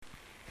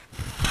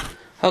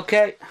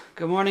Okay,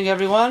 good morning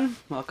everyone.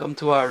 Welcome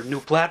to our new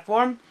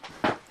platform.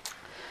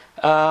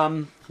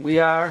 We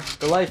are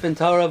the Life and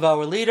Torah of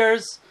Our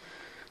Leaders.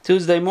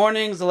 Tuesday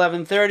mornings,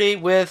 11:30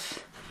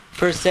 with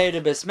First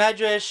Seder Bes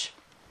Medrash.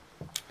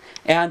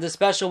 And a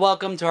special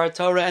welcome to our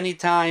Torah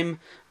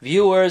Anytime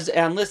viewers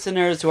and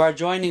listeners who are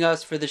joining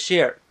us for the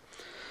shir.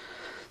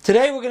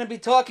 Today we're going to be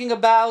talking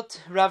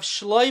about Rav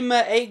Shloime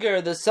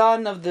Eiger, the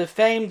son of the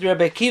famed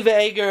Rebbe Akiva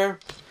Eiger,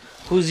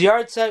 whose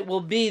yahrzeit will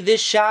be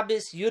this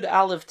Shabbos, Yud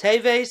Aleph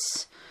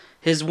Teves,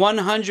 his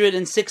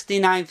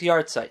 169th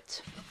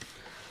yahrzeit.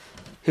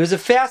 He was a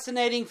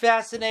fascinating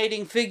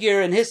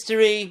figure in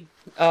history,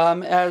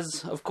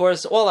 as, of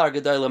course, all our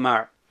Gedolim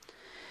are.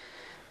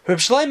 Reb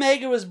Shloime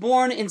Eiger was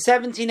born in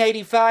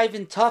 1785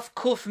 in Taf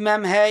Kuf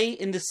Mem Hey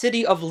in the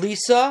city of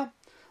Lisa.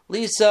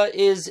 Lisa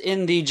is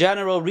in the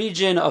general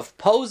region of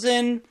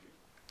Posen,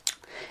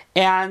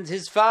 and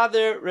his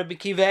father, Rebbe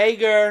Akiva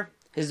Eiger,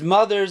 his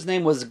mother's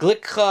name was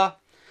Glikcha.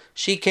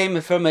 She came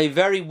from a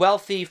very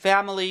wealthy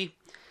family,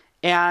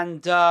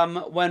 and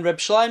when Reb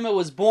Shloime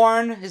was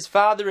born, his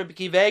father, Rebbe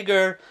Akiva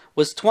Eiger,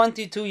 was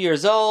 22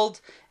 years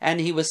old, and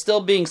he was still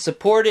being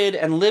supported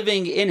and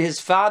living in his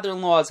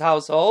father-in-law's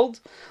household,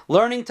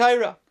 learning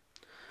Torah.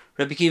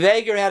 Rebbe Akiva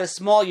Eiger had a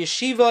small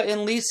yeshiva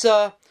in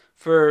Lisa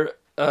for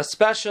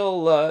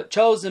special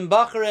chosen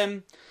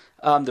Bacharim.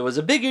 There was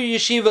a bigger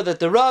yeshiva that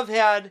the Rav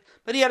had,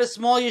 but he had a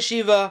small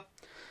yeshiva.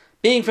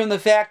 Being from the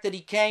fact that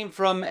he came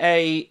from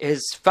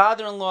his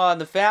father-in-law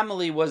and the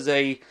family was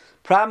a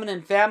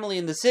prominent family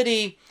in the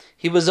city,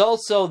 he was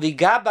also the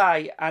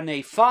gabbai on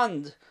a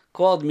fund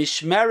called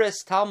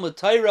Mishmeres Talmud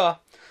Torah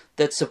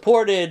that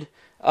supported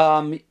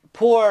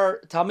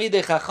poor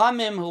Talmidei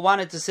Chachamim who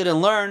wanted to sit and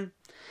learn.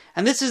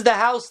 And this is the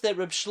house that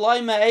Reb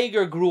Shloime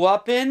Eiger grew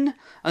up in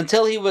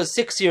until he was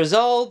 6 years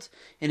old,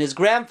 in his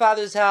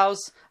grandfather's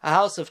house, a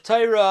house of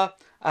Torah,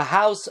 a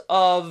house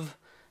of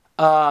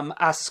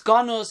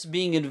Askanos,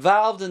 being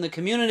involved in the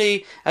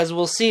community. As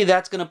we'll see,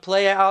 that's going to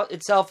play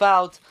itself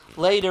out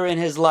later in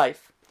his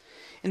life.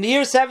 In the year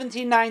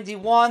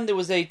 1791, there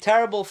was a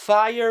terrible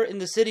fire in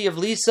the city of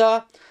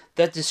Lisa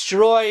that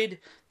destroyed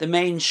the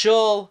main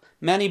shul,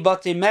 many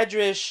Batei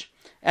Medrash,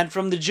 and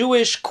from the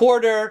Jewish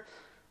quarter,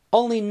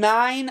 only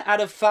 9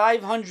 out of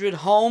 500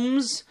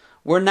 homes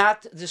were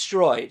not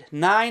destroyed.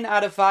 9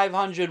 out of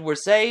 500 were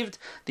saved.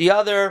 The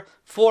other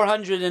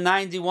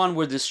 491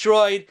 were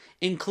destroyed,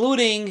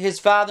 including his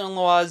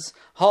father-in-law's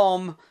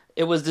home.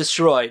 It was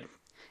destroyed.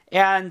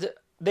 And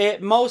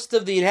most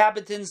of the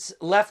inhabitants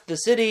left the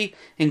city,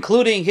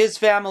 including his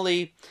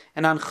family.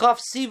 And on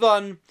Chaf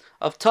Sivan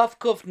of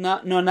Tafkuf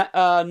Nun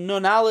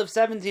Aleph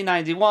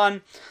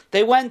 1791,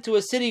 they went to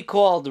a city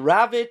called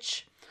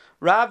Ravitch.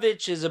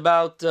 Ravitch is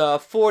about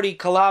 40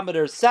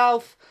 kilometers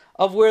south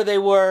of where they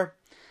were.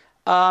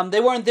 They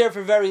weren't there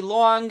for very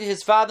long.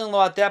 His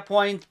father-in-law at that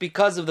point,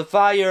 because of the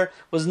fire,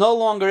 was no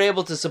longer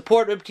able to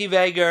support Reb Akiva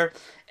Eiger.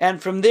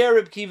 And from there,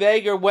 Reb Akiva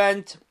Eiger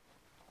went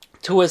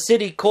to a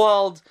city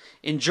called,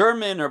 in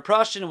German or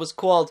Prussian, it was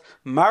called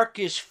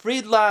Markish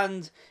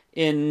Friedland.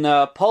 In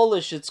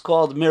Polish, it's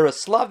called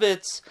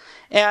Miroslavitz.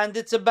 And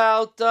it's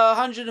about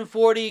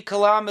 140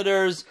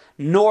 kilometers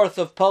north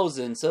of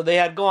Posen. So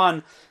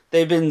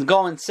they've been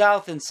going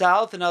south and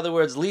south. In other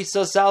words,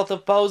 Lisa south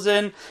of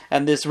Posen,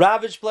 and this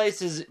Ravitch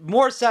place is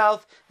more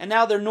south, and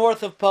now they're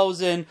north of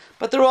Posen,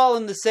 but they're all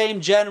in the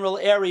same general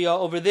area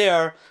over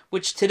there,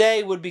 which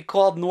today would be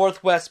called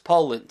northwest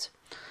Poland.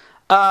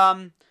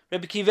 Rebbe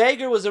Akiva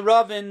Eiger was a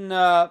Rav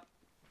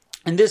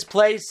in this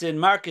place, in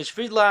Markish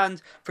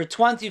Friedland, for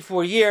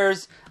 24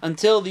 years,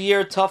 until the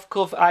year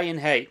Tafkuf Ayin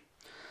Hey.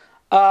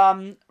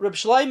 Reb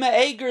Shloime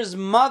Eiger's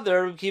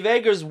mother, Reb Akiva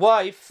Eiger's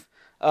wife,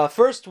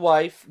 first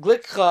wife,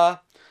 Glikcha,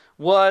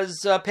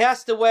 was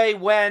passed away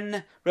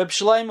when Reb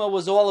Shloime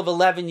was all of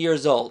 11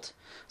 years old.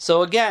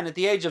 So again, at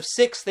the age of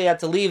 6, they had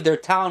to leave their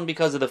town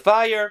because of the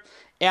fire,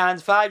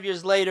 and 5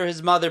 years later,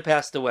 his mother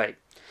passed away.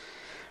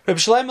 Reb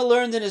Shloime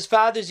learned in his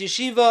father's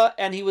yeshiva,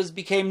 and he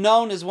became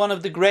known as one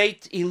of the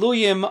great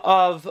Iluyim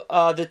of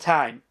the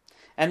time.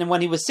 And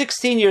when he was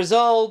 16 years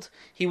old,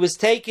 he was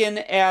taken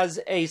as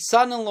a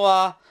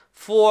son-in-law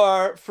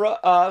for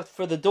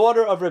the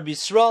daughter of Rabbi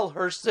Yisrael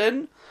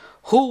Herson,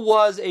 who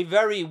was a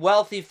very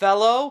wealthy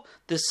fellow,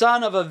 the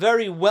son of a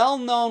very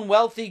well-known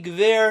wealthy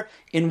gver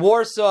in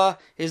Warsaw.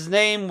 His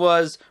name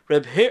was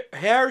Reb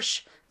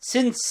Hirsch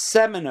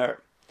Zintzeminer.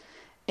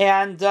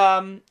 And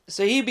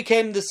so he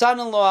became the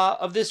son-in-law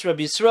of this Reb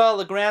Yisrael,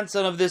 the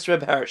grandson of this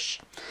Reb Hirsch.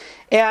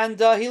 And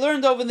he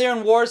learned over there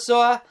in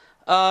Warsaw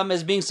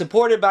as being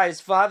supported by his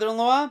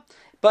father-in-law.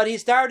 But he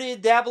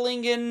started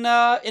dabbling in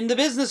the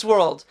business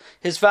world.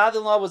 His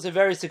father-in-law was a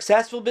very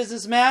successful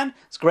businessman.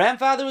 His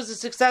grandfather was a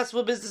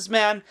successful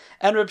businessman.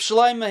 And Reb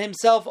Shloime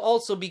himself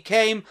also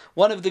became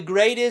one of the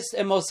greatest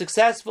and most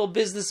successful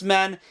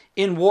businessmen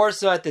in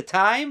Warsaw at the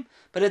time.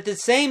 But at the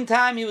same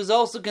time, he was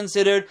also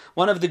considered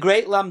one of the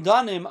great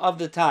lamdanim of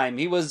the time.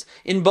 He was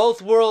in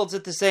both worlds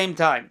at the same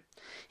time.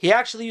 He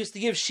actually used to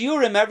give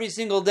shiurim every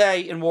single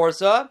day in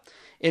Warsaw,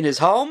 in his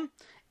home.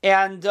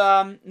 And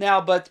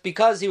but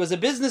because he was a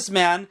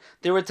businessman,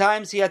 there were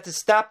times he had to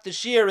stop the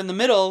shiur in the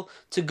middle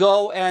to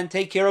go and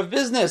take care of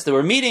business. There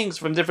were meetings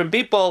from different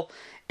people,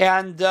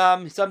 and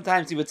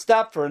sometimes he would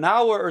stop for an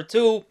hour or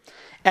two.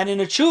 And in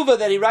a tshuva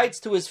that he writes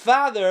to his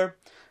father,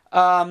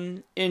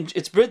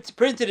 it's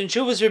printed in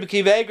Shuvas Rebbe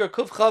Akiva Eiger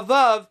Kuf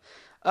Chavav.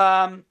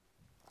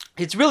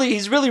 He's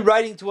really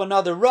writing to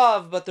another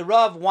Rav, but the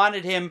Rav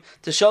wanted him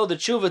to show the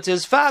tshuva to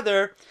his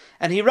father,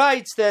 and he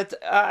writes that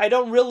I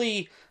don't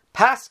really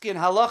paskin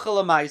halacha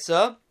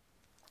lemaisa.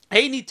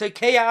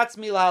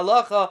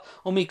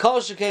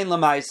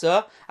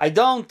 I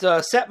don't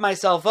set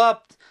myself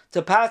up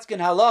to paskin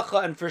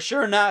halacha, and for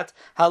sure not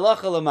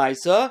halacha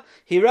lemaisa.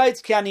 He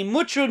writes, "Kani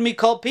mutrud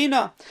mikol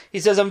pina." He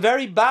says, "I'm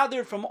very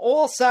bothered from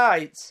all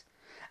sides."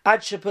 He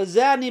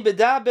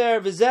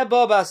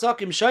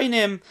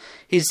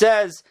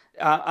says,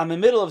 I'm in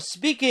the middle of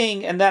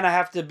speaking, and then I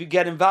have to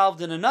get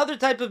involved in another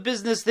type of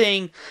business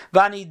thing.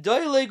 And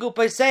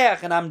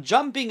I'm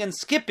jumping and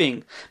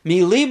skipping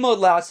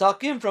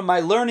from my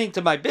learning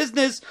to my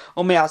business,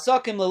 and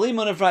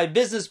from my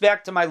business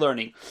back to my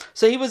learning.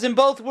 So he was in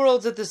both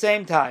worlds at the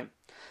same time.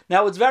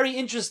 Now, what's very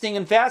interesting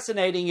and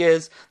fascinating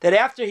is that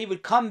after he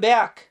would come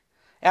back,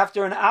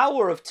 after an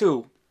hour or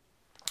two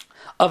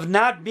of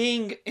not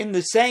being in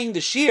the saying the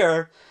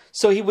shiur,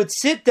 so he would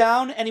sit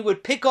down and he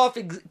would pick up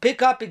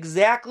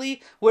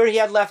exactly where he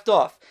had left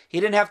off.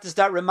 He didn't have to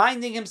start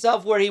reminding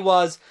himself where he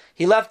was.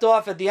 He left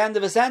off at the end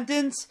of a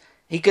sentence.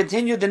 He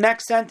continued the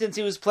next sentence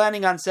he was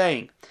planning on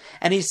saying.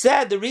 And he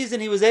said the reason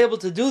he was able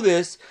to do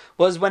this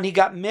was when he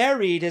got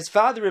married, his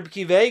father, Rebbe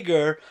Akiva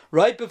Eiger,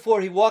 right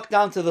before he walked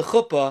down to the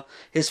chuppah,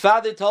 his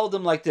father told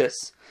him like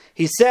this.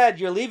 He said,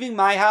 "You're leaving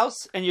my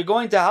house and you're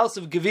going to the house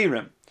of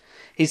Gevirim."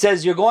 He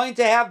says, you're going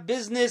to have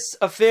business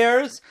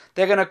affairs.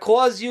 They're going to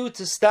cause you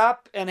to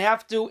stop and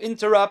have to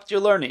interrupt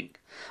your learning.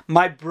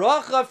 My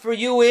bracha for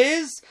you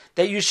is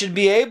that you should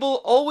be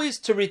able always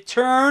to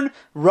return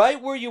right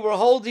where you were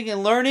holding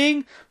and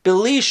learning,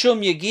 b'li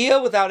shum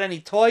yegia, without any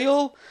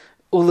toil,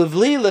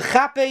 ulivli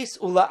lechapes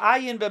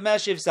ula'ayin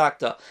b'meshiv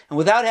sakta, and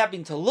without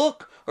having to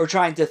look or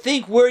trying to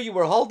think where you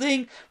were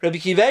holding. Rebbe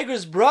Akiva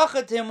Eiger's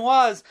bracha to him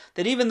was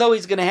that even though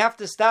he's going to have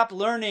to stop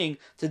learning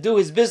to do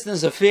his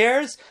business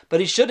affairs,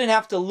 but he shouldn't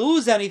have to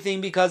lose anything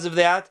because of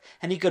that,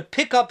 and he could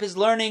pick up his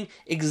learning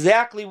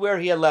exactly where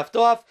he had left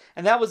off,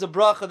 and that was a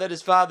bracha that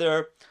his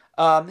father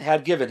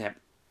had given him.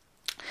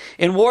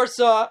 In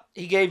Warsaw,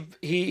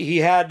 he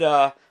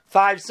had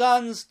 5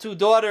 sons, 2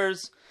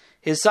 daughters.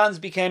 His sons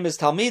became his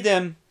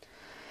talmidim.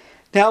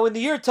 Now, in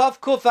the year Tov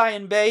Kuf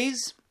Ayin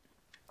Beis,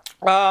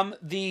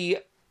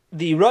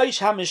 the Rosh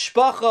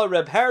HaMishpacha,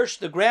 Reb Hersh,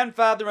 the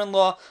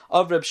grandfather-in-law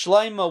of Reb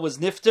Shlomo, was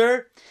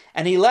nifter,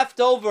 and he left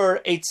over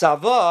a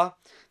tzava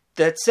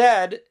that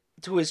said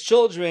to his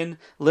children,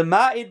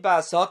 Lema'id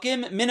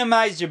ba'asakim,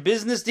 minimize your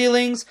business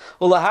dealings,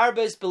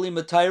 ulaharbes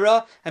b'limud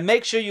Torah, and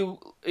make sure you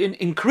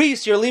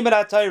increase your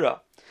limud Torah.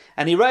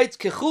 And he writes,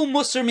 Kechu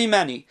musar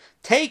mimeni,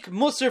 take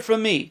musar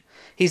from me.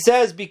 He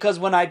says, because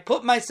when I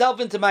put myself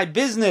into my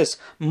business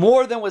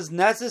more than was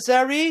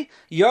necessary,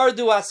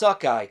 yardu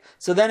asakai.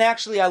 So then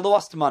actually I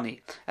lost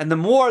money. And the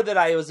more that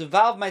I was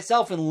involved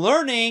myself in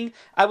learning,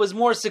 I was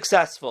more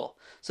successful.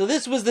 So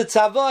this was the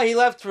tzava he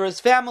left for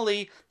his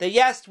family. That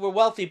yes, we're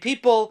wealthy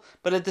people,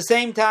 but at the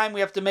same time we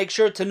have to make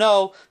sure to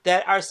know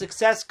that our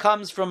success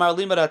comes from our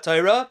limud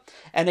Torah.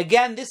 And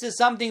again, this is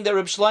something that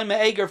Reb Shlomo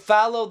Eiger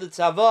followed, the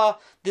tzava,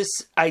 this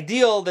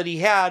ideal that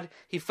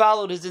he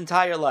followed his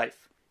entire life.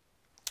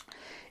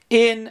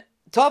 In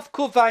Tov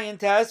Kuf Ayin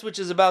Tes, which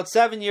is about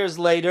 7 years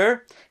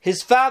later,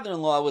 his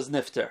father-in-law was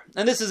nifter.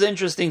 And this is an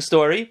interesting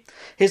story.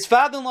 His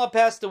father-in-law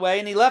passed away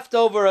and he left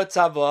over a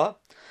tzava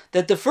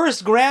that the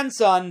first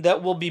grandson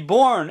that will be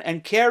born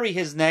and carry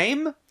his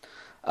name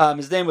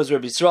was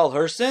Rabbi Yisrael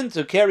Herson,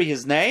 to carry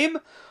his name,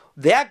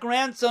 that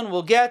grandson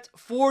will get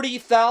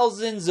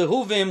 40,000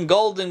 zehuvim,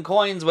 golden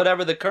coins,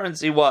 whatever the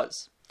currency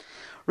was.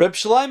 Reb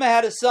Shlomo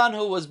had a son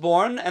who was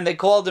born, and they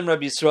called him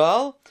Rabbi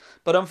Yisrael,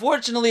 but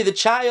unfortunately the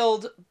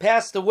child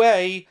passed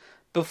away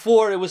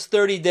before it was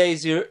 30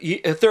 days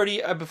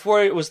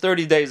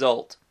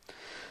old.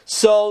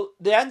 So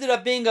there ended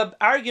up being an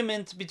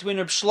argument between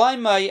Reb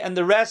Shlomo and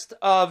the rest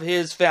of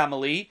his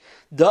family.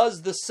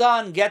 Does the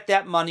son get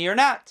that money or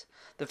not?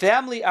 The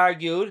family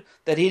argued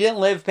that he didn't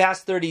live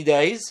past 30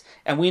 days,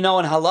 and we know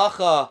in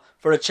halacha,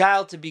 for a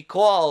child to be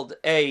called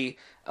a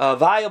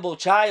viable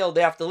child,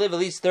 they have to live at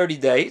least 30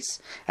 days.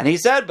 And he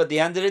said, but at the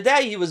end of the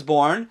day, he was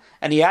born,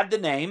 and he had the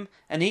name,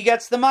 and he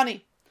gets the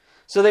money.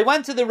 So they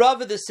went to the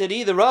Rav of the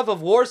city. The Rav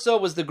of Warsaw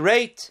was the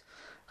great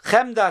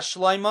Chemda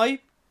Shloimeh.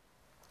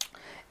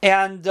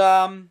 And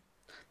the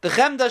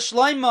Chemda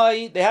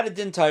Shloimeh, they had a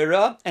din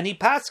Torah, and he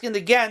paskined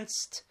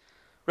against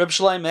Reb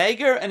Shlomo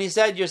Eiger, and he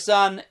said, your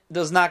son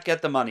does not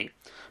get the money.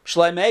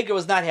 Shlomo Eiger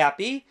was not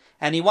happy,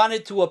 and he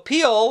wanted to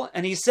appeal,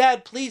 and he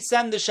said, please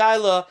send the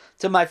Shaila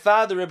to my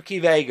father, Reb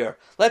Akiva Eiger.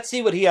 Let's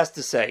see what he has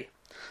to say.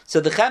 So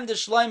the Chemda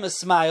Shloimeh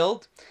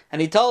smiled, and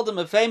he told him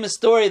a famous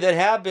story that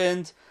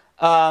happened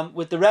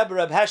with the Rebbe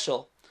Reb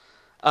Heschel.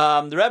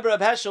 the Rebbe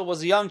Reb Heschel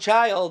was a young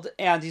child,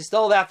 and he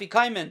stole the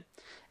Afikomen.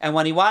 And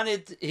when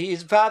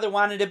his father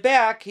wanted it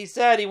back, he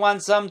said he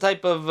wants some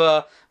type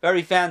of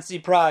very fancy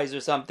prize or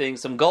something,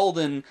 some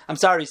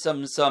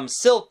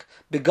silk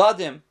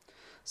begodim.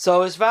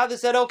 So his father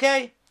said,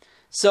 okay.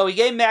 So he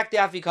gave him back the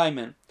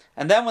Afikomen.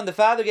 And then when the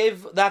father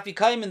gave the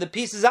Afikomen, the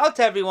pieces out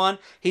to everyone,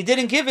 he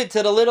didn't give it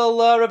to the little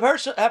Reb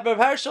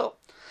Hershel.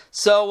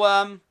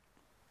 So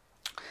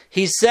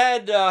he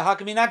said, how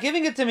come you're not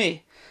giving it to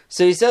me?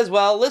 So he says,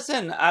 well,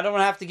 listen, I don't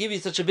have to give you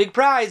such a big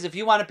prize. If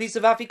you want a piece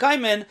of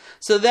Afikomen,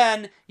 so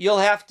then you'll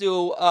have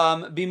to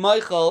be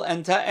moichel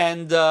and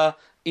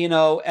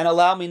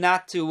allow me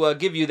not to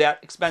give you that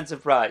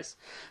expensive prize.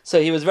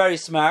 So he was very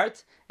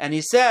smart, and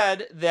he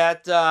said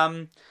that,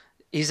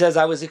 he says,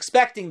 I was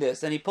expecting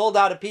this, and he pulled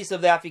out a piece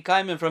of the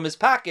Afikomen from his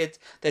pocket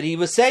that he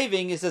was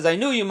saving. He says, I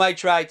knew you might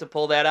try to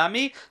pull that on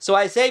me, so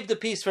I saved a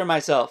piece for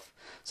myself.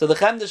 So the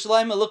Chemda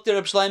Shloimeh looked at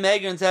Reb Shloimeh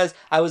Eger and says,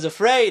 I was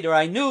afraid, or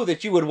I knew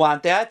that you would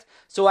want that,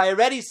 so I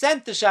already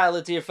sent the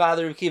Shaila to your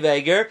father, Reb Kiva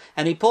Eger,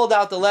 and he pulled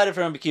out the letter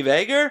from Reb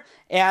Kiva Eger,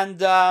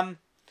 and Reb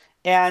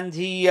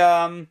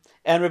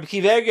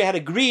Kiva Eger had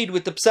agreed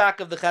with the psak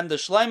of the Chemda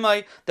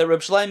Shloimeh that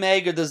Reb Shloimeh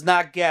Eger does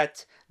not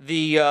get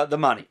the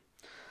money.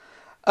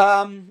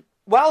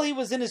 While he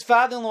was in his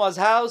father-in-law's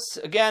house,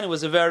 again, it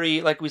was a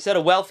very, like we said,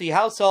 a wealthy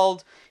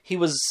household. He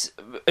was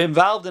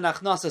involved in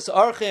Achnasas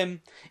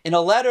Orchim. In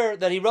a letter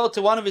that he wrote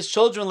to one of his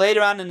children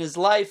later on in his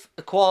life,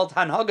 called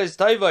Hanhagas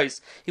Toivos,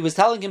 he was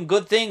telling him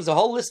good things, a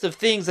whole list of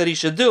things that he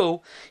should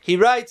do. He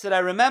writes that I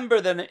remember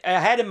that I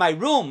had in my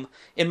room,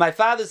 in my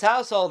father's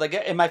household,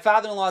 in my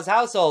father-in-law's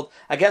household,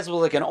 I guess it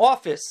was like an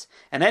office,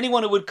 and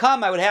anyone who would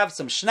come, I would have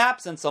some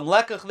schnapps and some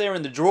lekach there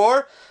in the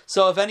drawer,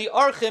 so if any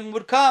Orchim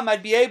would come,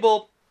 I'd be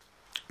able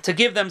to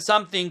give them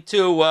something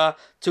to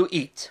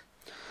eat.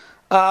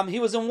 He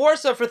was in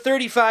Warsaw for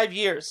 35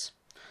 years.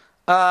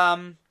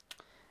 And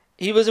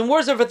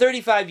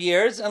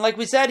like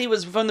we said, he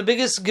was from the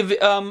biggest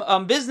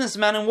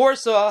businessmen in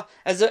Warsaw,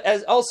 as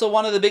also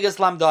one of the biggest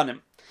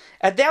lamdanim.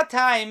 At that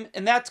time,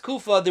 in that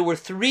tkufa, there were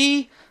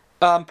three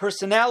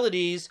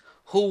personalities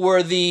who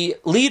were the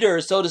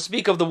leaders, so to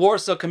speak, of the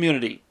Warsaw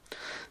community.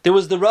 There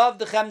was the Rav,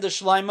 the Chemda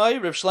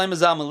Shloimeh, Rav Shloimeh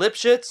Zalman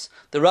Lipshitz,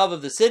 the Rav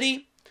of the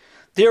city.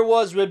 There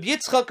was Reb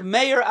Yitzchak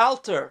Meir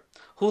Alter,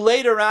 who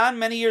later on,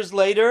 many years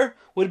later,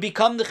 would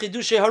become the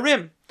Chidushei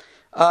Harim,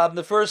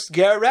 the first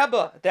Ger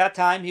Rebbe. At that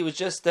time, he was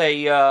just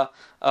a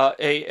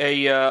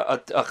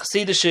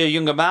Chassidish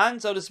younger man,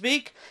 so to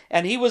speak,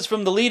 and he was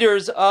from the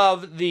leaders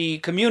of the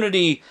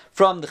community,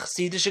 from the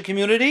Chassidish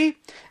community,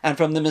 and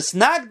from the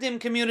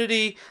Misnagdim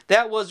community.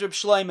 That was Reb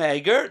Shloimeh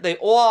Eger. They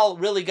all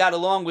really got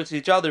along with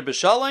each other,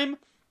 b'shalom.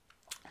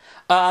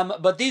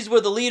 But these were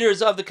the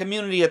leaders of the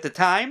community at the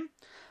time.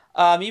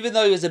 Even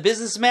though he was a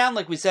businessman,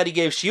 like we said, he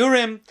gave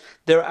shiurim.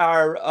 There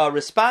are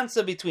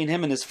responsa between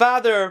him and his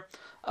father,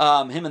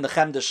 him and the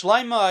Chemda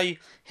Shloimeh,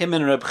 him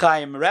and Reb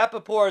Chaim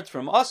Rappaport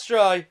from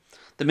Austria,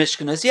 the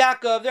Mishkanas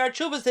Yaakov. There are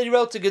tshuvas that he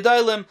wrote to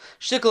Gedolim,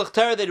 Shtiklach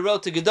Torah that he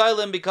wrote to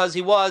Gedolim, because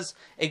he was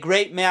a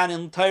great man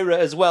in Torah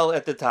as well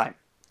at the time.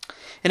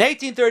 In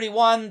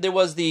 1831, there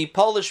was the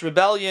Polish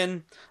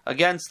rebellion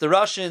against the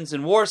Russians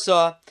in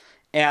Warsaw,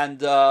 and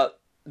the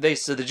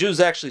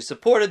Jews actually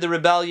supported the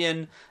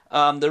rebellion.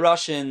 The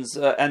Russians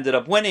ended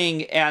up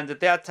winning, and at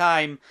that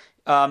time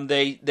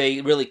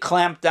they really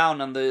clamped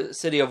down on the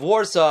city of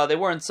Warsaw. They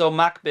weren't so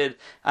makbid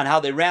on how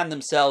they ran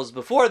themselves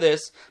before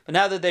this, but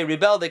now that they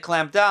rebelled, they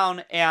clamped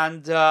down,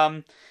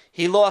 and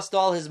he lost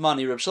all his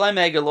money. Reb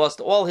Shloimeh Eger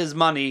lost all his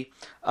money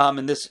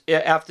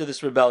after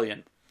this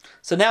rebellion.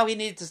 So now he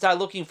needed to start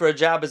looking for a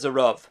job as a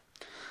Rav.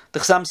 The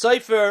Chassam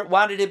Sofer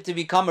wanted him to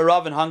become a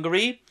Rav in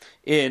Hungary,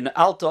 in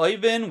Alta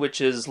Oivin, which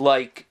is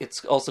like,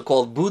 it's also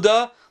called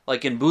Buda,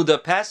 like in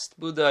Budapest.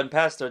 Buda and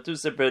Pest are two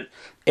separate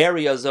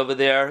areas over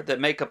there that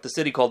make up the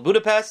city called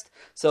Budapest.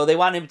 So they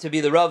wanted him to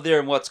be the Rav there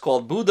in what's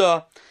called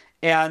Buda,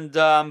 and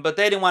but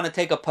they didn't want to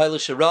take a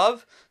Polish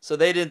Rav, so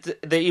they didn't.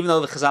 Even though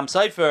the Chassam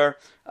Sofer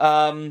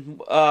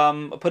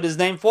put his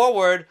name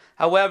forward,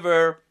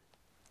 however,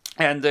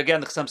 and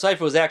again the Chassam Sofer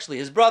was actually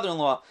his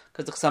brother-in-law,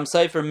 because the Chassam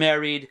Sofer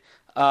married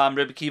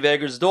Rebbe Kiva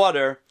Eger's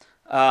daughter,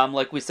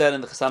 like we said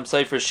in the Chassam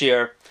Sofer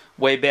shir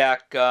way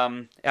back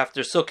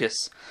after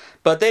Sukkot.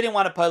 But they didn't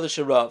want to polish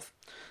a Rav.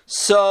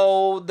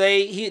 So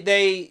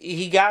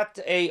he got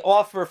an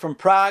offer from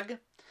Prague,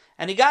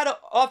 and he got an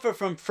offer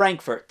from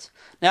Frankfurt.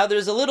 Now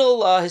there's a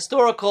little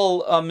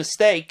historical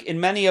mistake in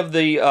many of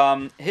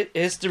the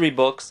history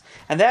books,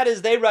 and that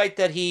is they write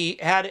that he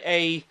had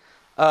an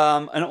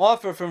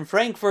offer from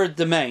Frankfurt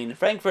the Main,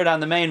 Frankfurt on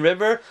the Main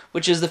River,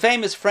 which is the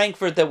famous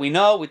Frankfurt that we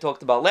know, we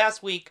talked about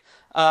last week,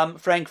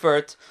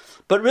 Frankfurt.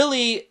 But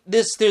really,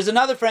 there's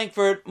another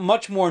Frankfurt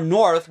much more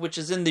north, which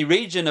is in the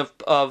region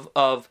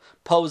of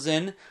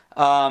Posen.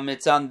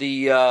 It's on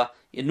the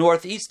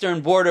northeastern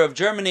border of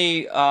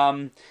Germany,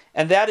 and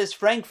that is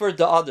Frankfurt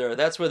the Other.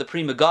 That's where the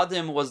Pri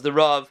Megadim was the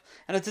Rav,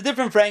 and it's a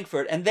different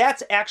Frankfurt, and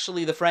that's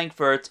actually the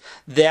Frankfurt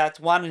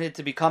that wanted him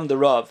to become the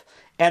Rav.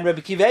 And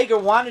Rebbe Kiva Eger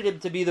wanted him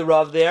to be the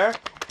Rav there,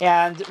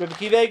 and Rebbe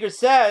Kiva Eger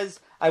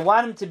says, I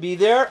want him to be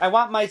there. I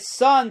want my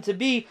son to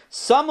be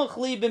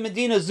samuchli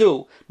b'Medina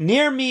zu,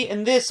 near me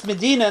in this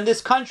Medina, in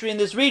this country, in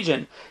this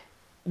region.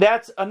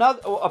 That's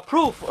a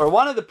proof, or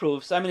one of the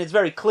proofs. I mean, it's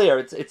very clear,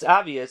 it's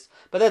obvious,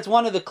 but that's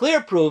one of the clear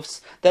proofs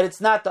that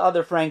it's not the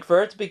other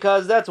Frankfurt,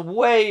 because that's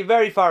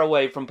very far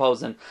away from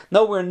Posen,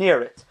 nowhere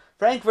near it.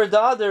 Frankfurt, the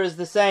other, is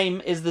the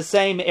same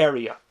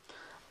area.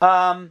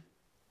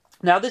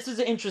 Now, this is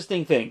an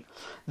interesting thing.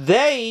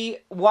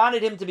 They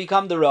wanted him to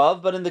become the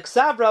Rav, but in the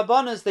Ksav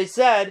Rabbanos, they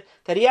said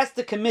that he has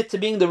to commit to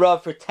being the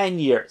Rav for 10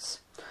 years.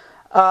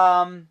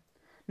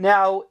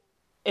 Now,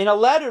 in a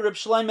letter, Reb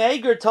Shlomo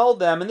Eiger told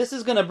them, and this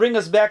is going to bring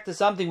us back to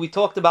something we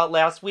talked about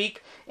last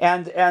week,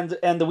 and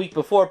the week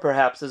before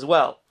perhaps as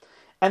well.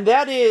 And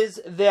that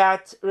is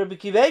that Reb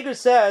Akiva Eiger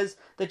says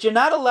that you're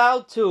not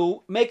allowed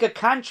to make a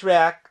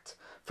contract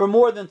for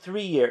more than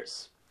 3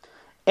 years.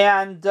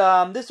 And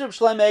this Reb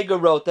Shlomo Eiger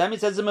wrote them. He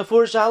says in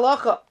Mefurish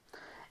Halacha.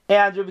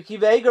 And Reb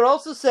Akiva Eiger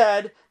also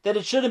said that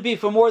it shouldn't be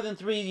for more than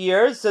 3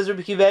 years. Says Reb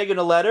Akiva Eiger in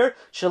a letter,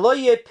 Shelo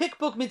yeh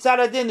pikpuk mitzad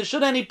hadin. There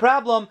shouldn't any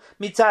problem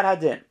mitzad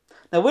hadin.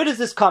 Now, where does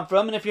this come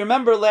from? And if you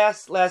remember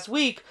last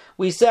week,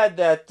 we said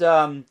that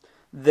the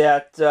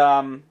Chavos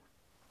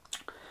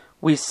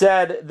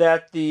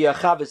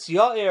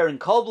Yair in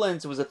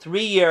Koblenz, it was a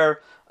 3-year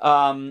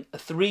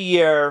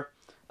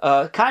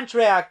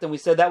contract, and we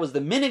said that was the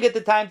minig at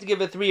the time to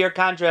give a 3-year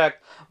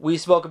contract. We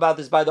spoke about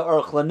this by the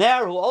Aruch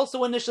Laner, who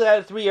also initially had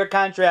a 3-year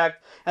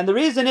contract, and the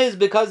reason is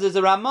because there's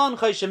a Ramon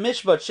Choshen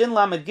Mishpat Shin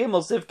Lamed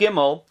Gimel Sif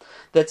Gimel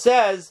that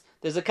says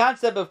there's a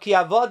concept of Ki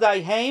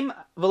Avodai Heim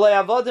V'Lo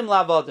Avodim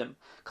La'Avodim.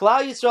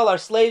 Klal Yisrael are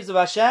slaves of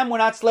Hashem. We're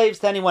not slaves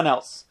to anyone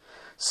else.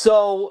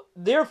 So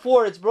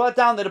therefore, it's brought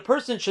down that a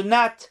person should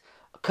not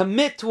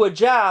commit to a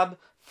job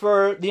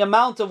for the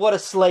amount of what a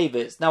slave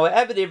is. Now, an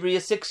Eved Ivri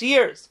is 6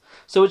 years.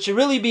 So it should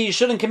really be, you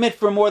shouldn't commit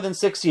for more than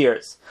 6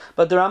 years.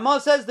 But the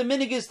Ramah says the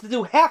minig is to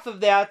do half of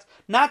that,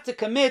 not to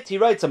commit. He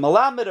writes a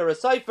Malamed or a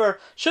Sefer,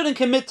 shouldn't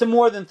commit to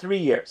more than 3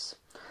 years.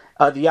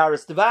 The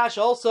Yaris Devash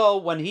also,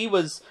 when he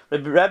was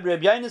Reb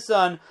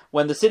Yonasan,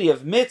 when the city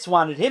of Mitz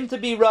wanted him to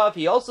be Rav,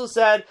 he also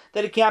said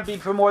that it can't be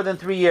for more than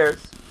 3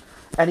 years.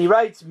 And he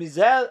writes,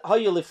 Mizel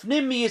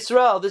Hayulifnim mi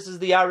Yisrael, this is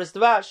the Yaris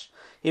Devash.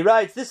 He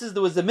writes, this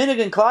was the minig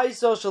in Klal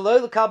Yisrael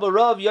Shaloi L'Kabel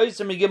Rav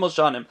Yoser Migimel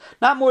Shanim,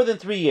 not more than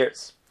 3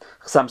 years.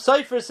 Chassam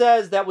Sofer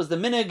says that was the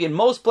minig in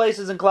most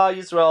places in Klal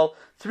Yisrael,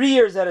 3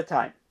 years at a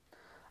time.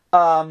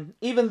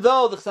 Even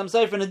though the Chassam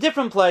Sofer in a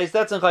different place,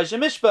 that's in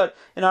Choshen Mishpat,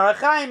 in Orach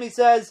Chaim he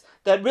says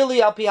that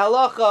really Al Pi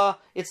Halacha,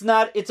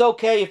 it's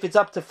okay if it's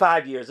up to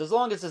 5 years, as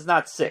long as it's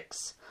not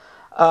 6.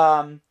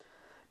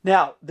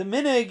 Now, the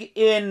minig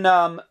in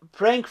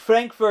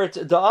Frankfurt,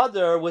 the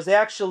other, was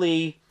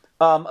actually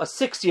a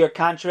 6-year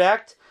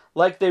contract,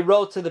 like they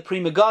wrote to the Pri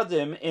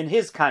Megadim in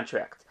his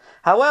contract.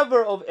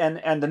 However,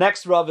 and the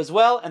next Rav as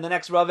well, and the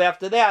next Rav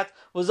after that,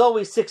 was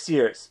always 6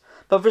 years.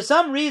 But for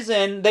some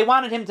reason, they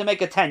wanted him to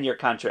make a 10-year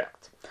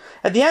contract.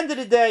 At the end of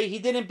the day, he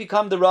didn't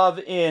become the Rav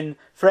in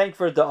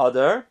Frankfurt the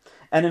other.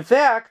 And in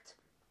fact,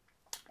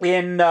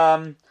 in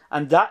Daled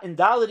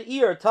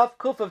Ir, Tov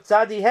Kuf of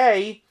Tzadi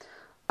Hey,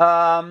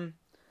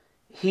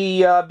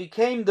 he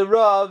became the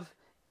Rav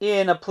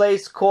in a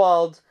place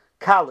called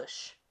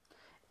Kalish.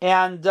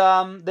 And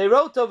they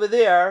wrote over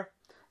there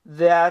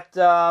that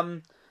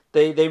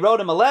they wrote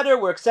him a letter,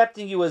 we're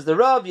accepting you as the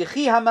Rav,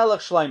 Yechi HaMelech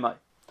Shloimeh.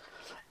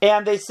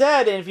 And they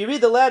said, and if you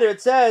read the letter, it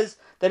says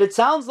that it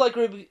sounds like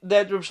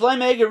that Reb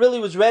Shlomo Eiger really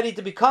was ready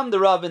to become the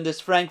Rav in this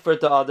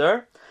Frankfurt the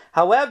other.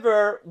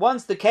 However,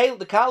 once the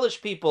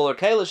Kalish people, or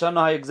Kalish, I don't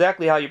know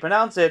exactly how you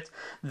pronounce it,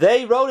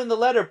 they wrote in the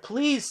letter,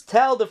 please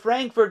tell the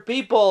Frankfurt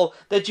people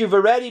that you've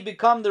already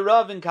become the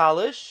Rav in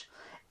Kalish,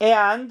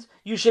 and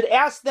you should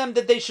ask them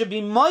that they should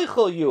be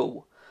moichel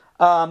you,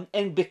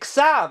 and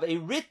biksav, a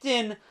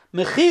written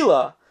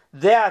mechila,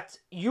 that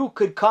you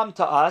could come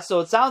to us. So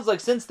it sounds like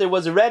since there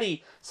was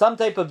already some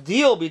type of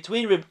deal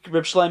between Reb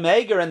Shlomo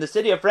Eiger and the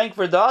city of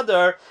Frankfurt the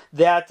other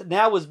that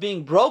now was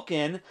being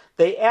broken,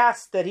 they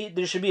asked that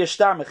there should be a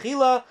shtar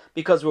mechila,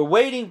 because we're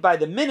waiting by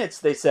the minutes,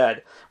 they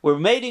said. We're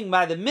waiting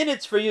by the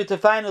minutes for you to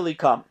finally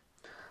come.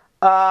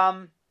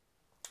 Now,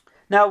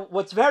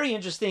 what's very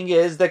interesting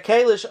is that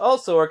Kalish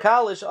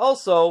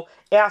also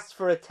asked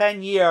for a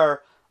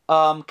 10-year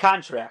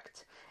contract.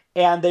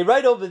 And they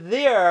write over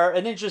there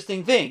an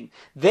interesting thing.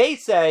 They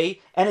say,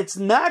 and it's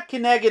not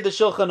Keneged the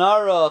Shulchan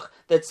Aruch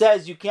that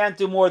says you can't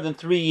do more than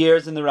 3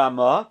 years in the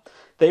Ramah.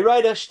 They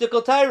write a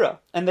shtickle Torah,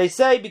 and they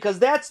say because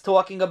that's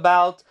talking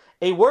about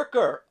a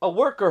worker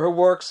who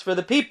works for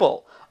the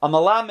people, a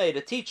malamed,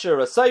 a teacher,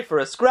 a sefer,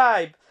 a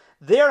scribe.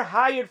 They're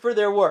hired for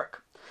their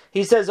work.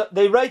 He says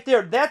they write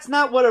there that's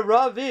not what a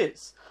Rav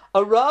is.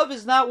 A Rav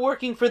is not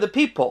working for the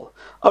people.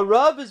 A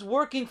Rav is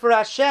working for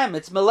Hashem.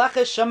 It's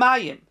Meleches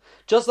Shamayim.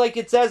 Just like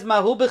it says,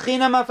 Mahu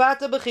Bechinam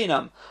Afata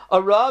Bechinam.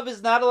 A Rav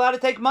is not allowed to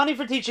take money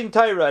for teaching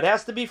Torah. It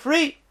has to be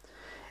free.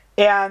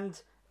 And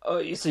so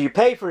you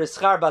pay for his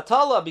schar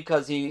batala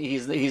because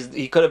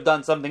he could have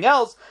done something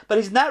else, but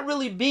he's not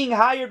really being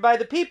hired by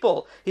the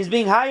people. He's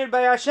being hired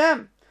by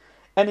Hashem.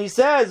 And he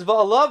says,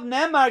 V'alav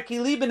nemar ki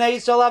li b'nei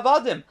Yisrael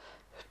avadim.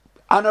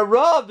 And a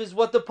Rav is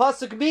what the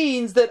pasuk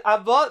means, that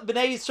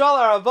Bnei Yisrael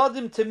are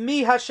avodim to me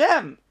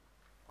Hashem.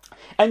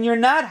 And you're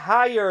not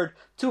hired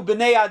to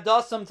Bnei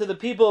Adasam, to the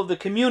people of the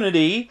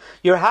community.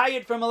 You're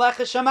hired for Melech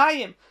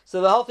HaShamayim.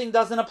 So the whole thing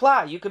doesn't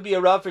apply. You could be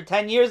a Rav for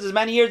 10 years, as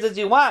many years as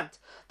you want.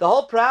 The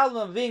whole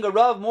problem of being a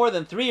Rav more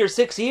than 3 or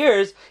 6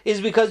 years is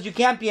because you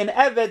can't be an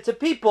Eved to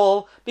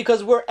people,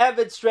 because we're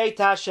Eved straight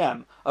to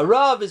Hashem. A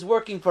Rav is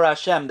working for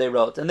Hashem, they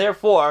wrote, and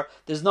therefore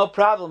there's no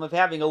problem of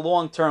having a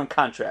long-term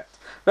contract.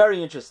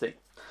 Very interesting.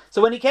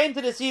 So when he came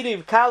to the city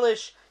of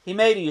Kalish, he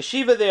made a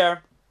yeshiva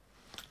there,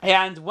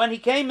 and when he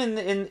came to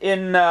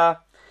the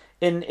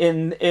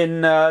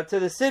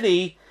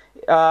city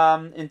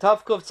in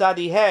Tavkuf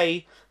Tzadi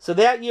Hey, so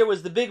that year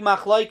was the big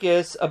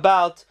machlokes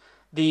about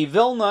the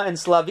Vilna and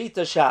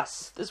Slavita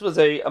Shas. This was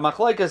a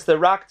machlokes that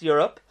rocked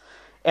Europe,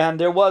 and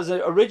there was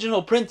an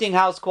original printing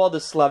house called the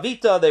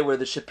Slavita. They were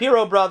the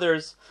Shapiro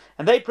brothers,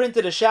 and they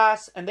printed a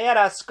Shas, and they had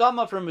a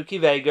Haskama from Reb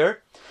Akiva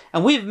Eiger.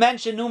 And we've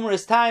mentioned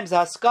numerous times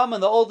Haskama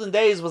in the olden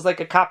days was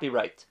like a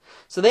copyright.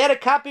 So they had a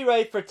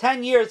copyright for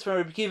 10 years from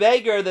Reb Akiva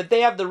Eiger that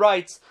they have the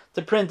rights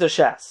to print a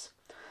Shas.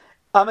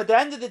 At the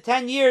end of the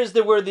 10 years,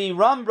 there were the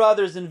Ram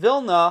brothers in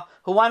Vilna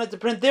who wanted to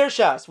print their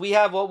Shas. We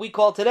have what we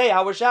call today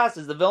our Shas,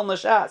 is the Vilna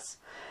Shas.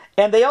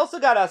 And they also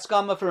got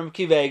Haskama from Reb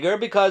Akiva Eiger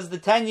because the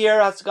 10-year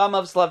Haskama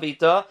of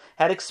Slavita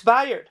had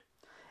expired.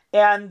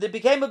 And it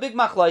became a big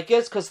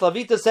machlokes because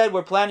Slavita said,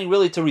 we're planning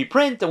really to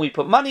reprint, and we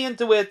put money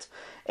into it.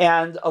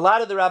 And a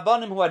lot of the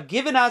Rabbanim who had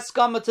given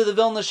Haskama to the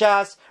Vilna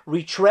Shas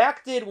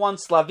retracted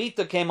once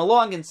Slavita came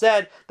along and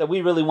said that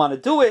we really want to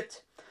do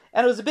it.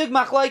 And it was a big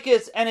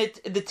machlokes, and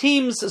the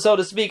teams, so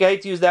to speak, I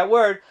hate to use that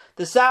word,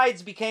 the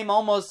sides became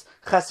almost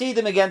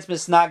Hasidim against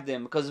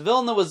Misnagdim, because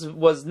Vilna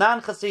was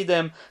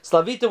non-Hasidim,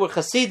 Slavita were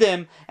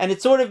Hasidim, and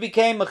it sort of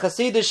became a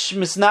Hasidish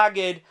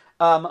Misnagid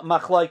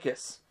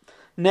machlokes.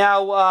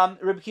 Now,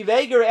 Reb Akiva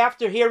Eiger,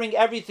 after hearing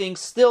everything,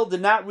 still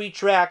did not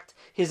retract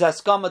his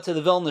Haskama to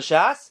the Vilna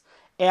Shas,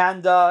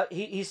 and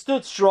he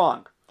stood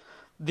strong.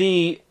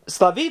 The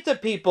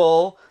Slavita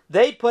people,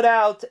 they put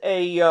out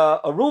a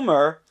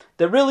rumor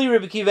that really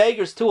Reb Akiva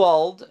Eiger is too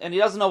old, and he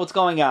doesn't know what's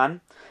going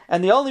on.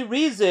 And the only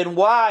reason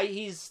why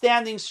he's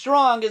standing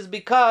strong is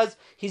because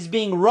he's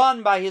being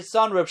run by his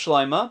son, Reb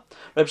Shlomo.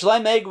 Reb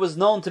Shlomo Eiger was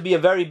known to be a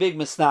very big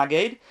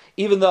misnaged,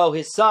 even though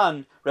his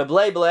son, Reb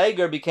Leibel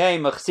Eiger,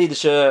 became a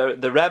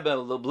Chassidish, the Rebbe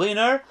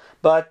Lubliner,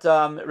 but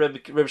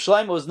Reb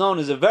Shlomo was known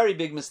as a very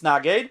big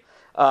misnaged.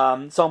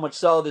 So much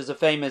so, there's a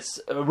famous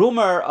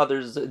rumor,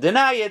 others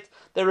deny it,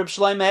 that Reb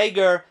Shlomo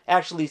Eiger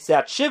actually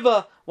sat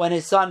Shiva when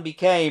his son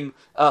became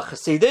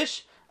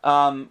Chassidish.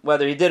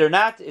 Whether he did or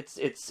not,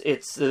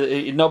 it's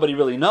nobody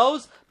really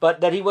knows.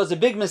 But that he was a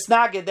big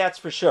misnaged, that's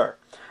for sure.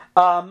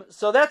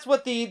 So that's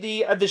what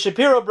the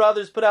Shapiro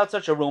brothers put out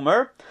such a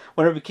rumor.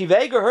 When Reb Akiva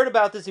Eiger heard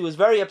about this, he was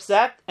very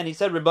upset, and he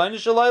said, Rebbeinu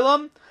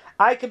Shalom,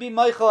 I can be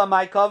Michael on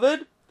my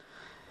kavod.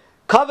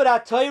 Kavod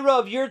HaTorah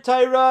of your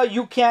Torah,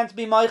 you can't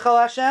be Michael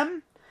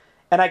Hashem,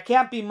 and I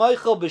can't be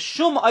Michael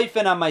b'shum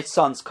oifen on my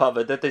son's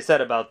kavod, that they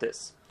said about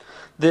this.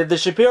 The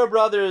Shapiro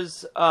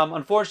brothers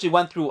unfortunately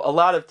went through a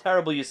lot of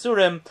terrible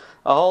yisurim,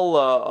 a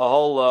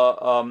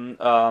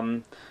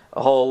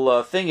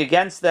whole thing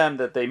against them,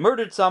 that they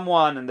murdered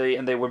someone and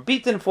they were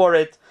beaten for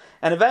it.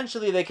 And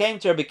eventually they came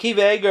to Reb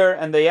Akiva Eiger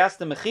and they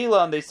asked him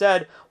mechila, and they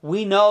said,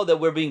 we know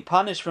that we're being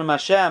punished from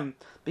Hashem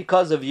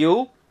because of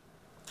you,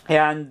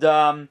 and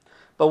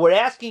but we're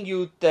asking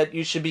you that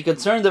you should be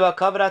concerned about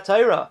Kavod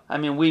HaTorah. I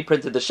mean, we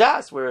printed the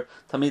Shas, we're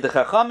Talmidei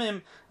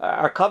Chachamim,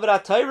 our Kavod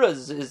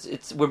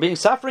HaTorah we're being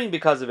suffering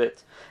because of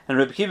it. And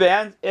Reb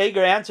Akiva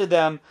Eiger answered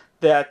them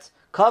that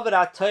Kavod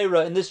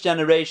HaTorah in this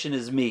generation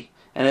is me,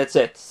 and that's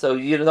it. So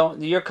your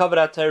Kavod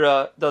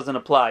HaTorah doesn't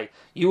apply.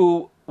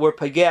 You were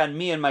pagan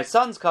me and my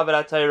son's Kavod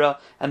HaTorah,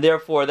 and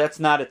therefore that's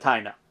not a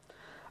taina.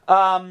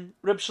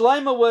 Reb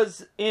Shlomo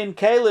was in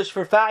Kalish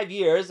for 5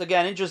 years.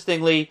 Again,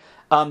 interestingly,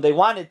 they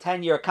wanted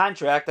 10-year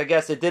contract. I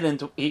guess it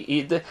didn't.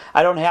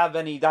 I don't have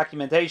any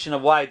documentation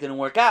of why it didn't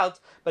work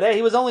out. But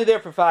he was only there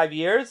for 5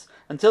 years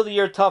until the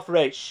year Taf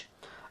Reish.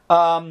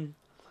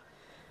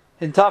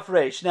 In Taf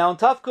Reish. Now in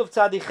Taf Kuf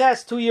Tzadi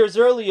Ches, 2 years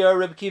earlier,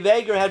 Reb Akiva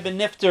Eiger had been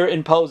nifter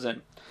in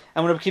Posen.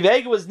 And when Reb Akiva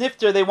Eiger was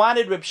nifter, they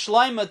wanted Reb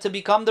Shlomo to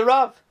become the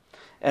Rav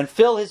and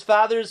fill his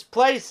father's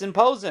place in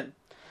Posen.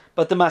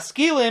 But the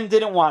Maskilim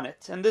didn't want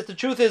it. And the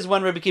truth is,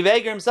 when Reb Akiva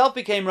Eiger himself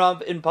became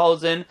Rav in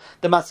Posen,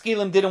 the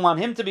Maskilim didn't want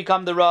him to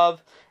become the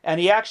Rav, and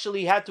he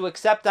actually had to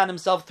accept on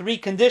himself 3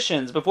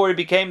 conditions before he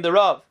became the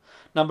Rav.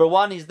 Number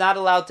 1, he's not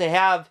allowed to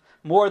have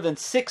more than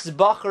 6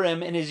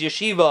 Bacharim in his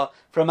yeshiva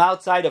from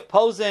outside of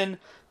Posen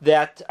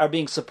that are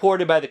being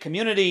supported by the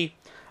community.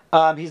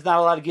 He's not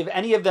allowed to give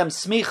any of them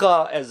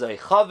smicha as a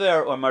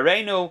chaver or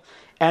marenu,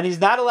 and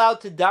he's not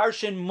allowed to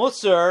darshan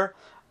musar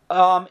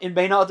in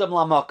Bein Adam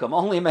Lamakam,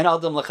 only in Bein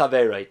Adam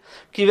Lachaverei.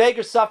 Akiva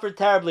Eiger suffered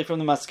terribly from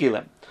the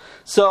Maskilim.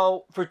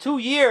 So, for 2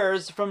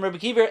 years, from Reb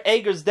Akiva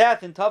Eiger's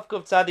death in Taf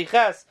Kuf Tzadi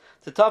Ches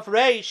to Taf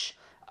Reish,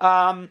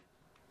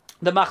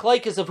 the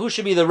machlokes of who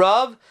should be the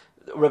Rav,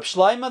 Reb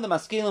Shlomo, the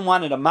Maskilim,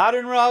 wanted a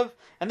modern Rav,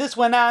 and this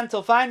went on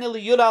until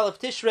finally Yud Aleph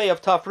Tishrei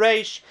of Taf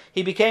Reish,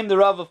 he became the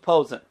Rav of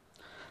Posen.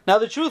 Now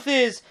the truth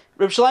is,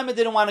 Reb Shlomo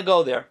didn't want to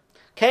go there.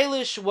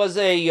 Kalish was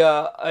a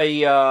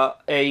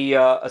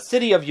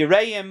city of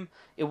Yereim.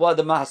 It was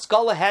the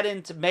Mahaskala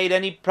hadn't made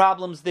any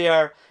problems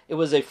there. It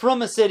was a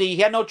Fruma city.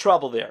 He had no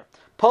trouble there.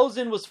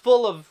 Posen was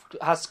full of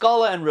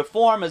Haskala and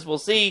reform, as we'll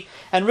see,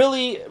 and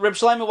really Reb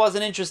Shlomo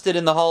wasn't interested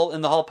in the whole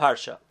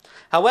parsha.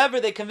 However,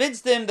 they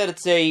convinced him that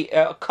it's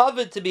a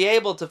covet to be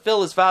able to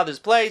fill his father's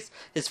place.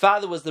 His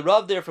father was the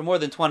Rav there for more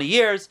than 20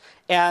 years,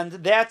 and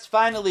that's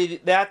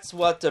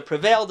what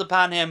prevailed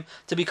upon him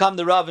to become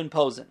the Rav in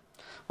Posen.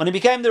 When he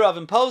became the Rav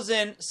in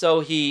Posen, so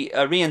he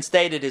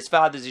reinstated his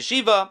father's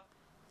yeshiva,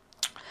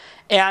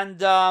 and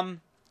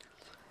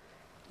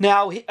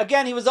now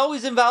he was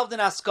always involved in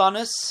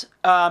Askanis.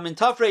 In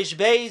Taf Reish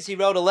Beis, he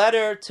wrote a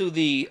letter to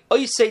the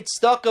Oisei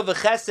Tzedakah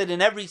v'Chesed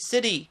in every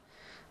city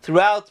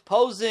throughout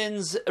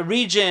Posen's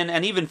region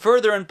and even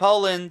further in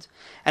Poland,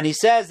 and he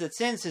says that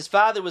since his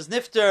father was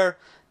nifter,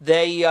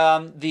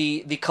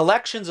 the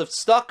collections of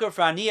tzedakah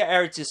for Aniyah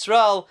Eretz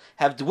Yisrael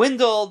have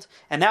dwindled,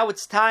 and now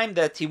it's time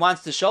that he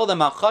wants to show them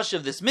how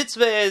chashuv this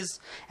mitzvah is,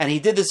 and he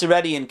did this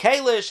already in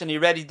Kalish, and he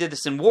already did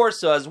this in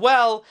Warsaw as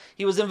well.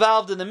 He was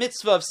involved in the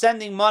mitzvah of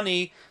sending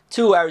money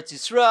to Eretz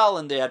Yisrael,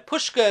 and they had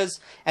pushkas,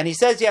 and he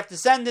says you have to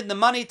send in the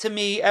money to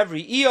me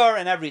every Iyar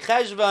and every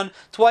Cheshvan,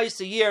 twice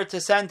a year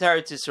to send to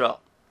Eretz Yisrael.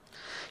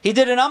 He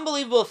did an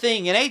unbelievable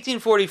thing. In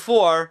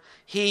 1844,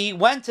 he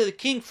went to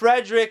King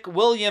Frederick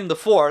William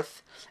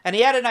IV, and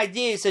he had an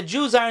idea. He said,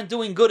 Jews aren't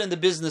doing good in the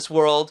business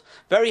world,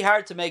 very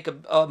hard to make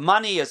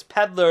money as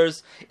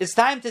peddlers. It's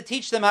time to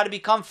teach them how to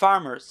become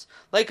farmers.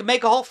 Like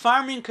make a whole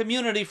farming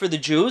community for the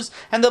Jews,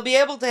 and they'll be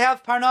able to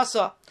have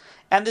parnassa.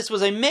 And this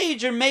was a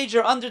major,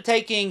 major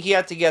undertaking. He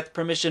had to get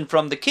permission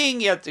from the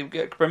king. He had to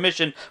get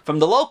permission from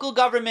the local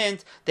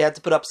government. They had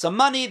to put up some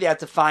money. They had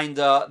to find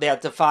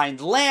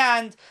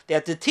land. They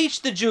had to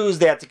teach the Jews.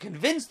 They had to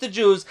convince the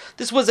Jews.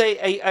 This was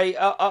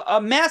a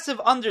massive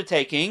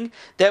undertaking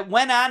that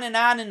went on in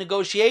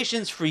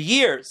negotiations for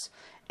years.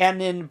 But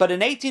in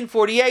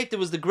 1848, there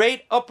was the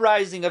great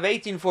uprising of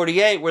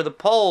 1848, where the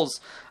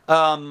Poles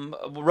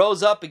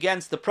rose up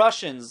against the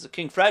Prussians,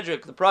 King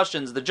Frederick, the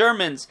Prussians, the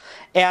Germans,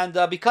 and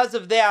because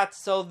of that,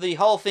 so the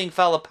whole thing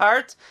fell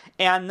apart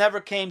and never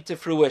came to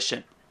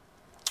fruition.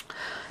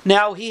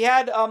 Now, he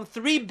had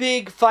 3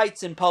 big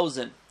fights in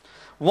Posen.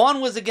 One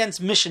was against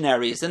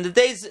missionaries, and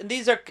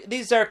these are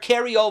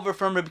carryover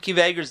from Rebbe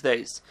Akiva Eiger's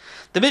days.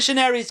 The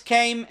missionaries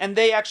came and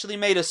they actually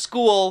made a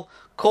school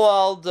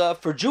called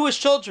for Jewish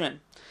children.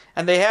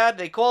 And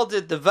they called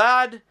it the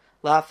Vad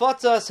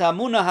Lahafotzas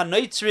Hamuna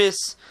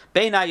Hanoitzris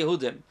Bein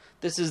HaYehudim.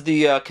 This is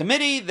the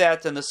committee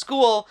and the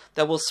school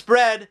that will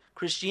spread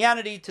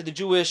Christianity to the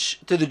Jews.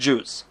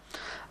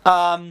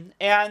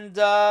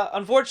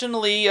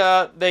 Unfortunately,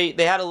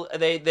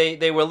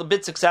 they were a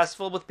bit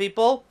successful with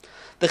people.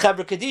 The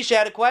Chevra Kadisha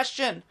had a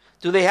question: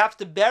 do they have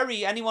to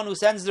bury anyone who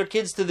sends their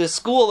kids to this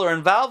school or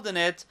involved in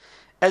it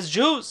as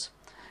Jews?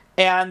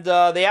 And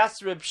they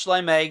asked Reb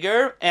Shlomo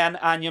Eiger, and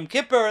on Yom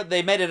Kippur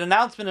they made an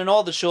announcement in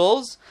all the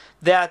shuls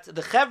that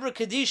the Chevra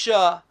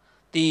Kadisha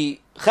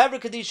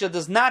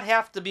does not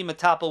have to be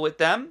metapel with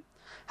them.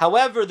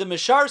 However, the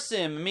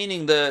Misharsim,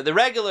 meaning the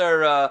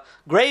regular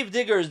grave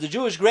diggers, the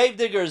Jewish grave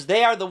diggers,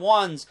 they are the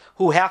ones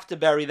who have to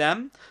bury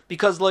them,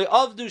 because Lo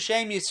Avdu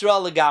Shem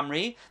Yisrael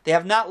Legamri, they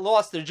have not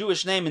lost their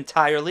Jewish name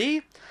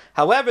entirely.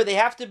 However, they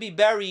have to be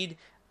buried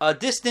a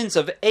distance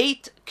of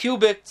 8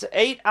 cubits,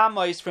 8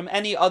 amos from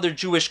any other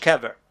Jewish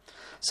kever.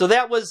 So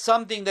that was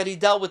something that he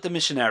dealt with the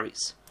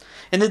missionaries.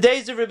 In the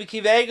days of Rebbe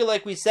Akiva Eiger,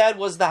 like we said,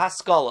 was the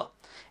Haskalah.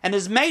 And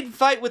his main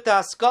fight with the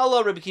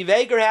Haskalah, Rebbe Akiva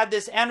Eiger had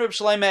this, and Rebbe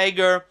Shlomo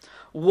Eiger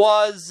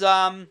was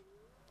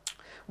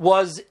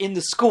in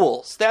the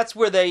schools. That's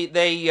where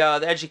the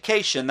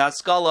education, the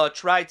Haskalah,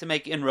 tried to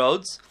make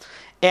inroads.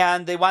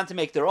 And they wanted to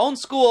make their own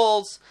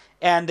schools.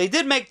 And they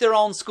did make their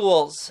own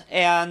schools,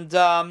 and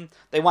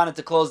they wanted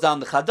to close down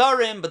the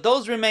Chadarim, but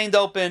those remained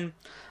open.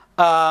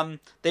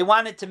 They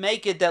wanted to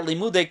make it that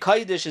Limudei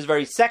Kodesh is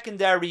very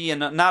secondary and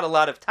not a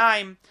lot of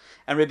time.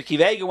 And Rebbe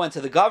Akiva Eiger went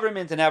to the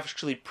government and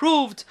actually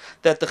proved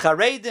that the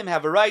Charedim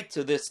have a right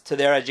to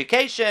their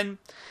education.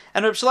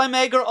 And Rebbe Shlomo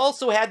Eiger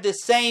also had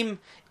this same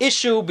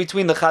issue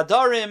between the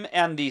Chadarim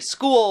and the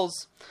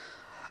schools.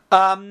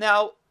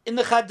 Now, in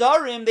the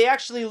Chadarim, they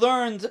actually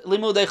learned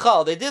Limudei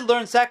Chal. They did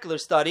learn secular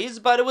studies,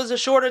 but it was a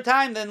shorter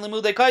time than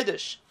Limudei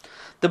Kodesh.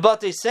 The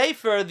Batei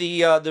Sefer,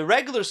 the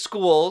regular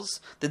schools,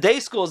 the day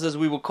schools as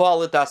we would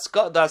call it, the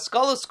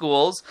Haskalah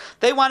schools,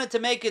 they wanted to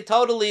make it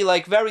totally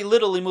like very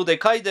little Limudei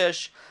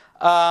Kodesh.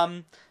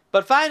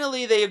 But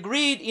finally they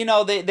agreed,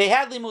 they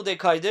had Limudei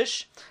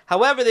Kodesh.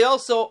 However, they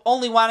also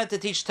only wanted to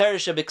teach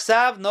Teresha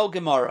B'Ksav, no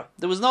Gemara.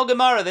 There was no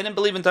Gemara. They didn't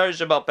believe in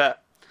Teresha B'Al Peh.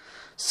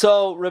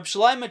 So Reb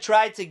Shlomo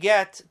tried to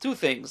get 2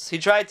 things. He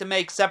tried to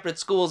make separate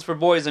schools for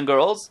boys and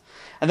girls,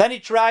 and then he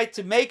tried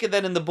to make it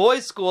that in the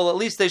boys' school at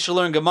least they should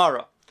learn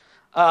Gemara.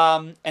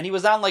 And he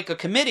was on like a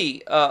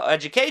committee,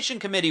 education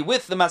committee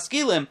with the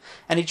Maskilim,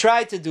 and he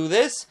tried to do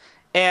this.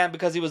 and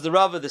because he was the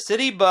Rav of the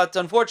city, but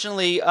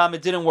unfortunately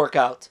it didn't work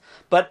out.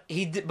 But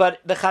the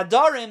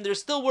Chadarim, there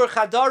still were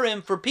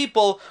Chadarim for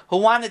people who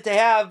wanted to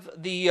have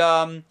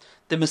the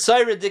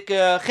Messiah-dik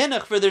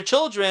chinuch for their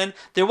children.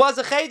 There was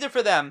a cheder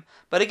for them.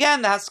 But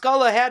again, the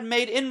Haskalah had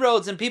made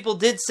inroads, and people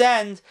did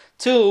send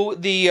to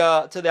the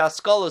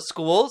Haskalah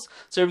schools.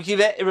 So Reb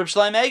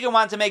Shlomo Eiger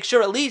wanted to make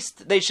sure at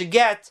least they should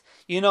get,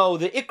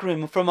 the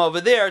Ikrim from over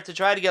there to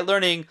try to get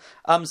learning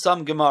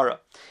some Gemara.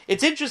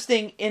 It's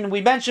interesting,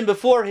 we mentioned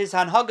before his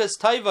Hanhagas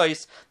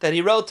Taivos that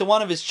he wrote to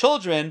one of his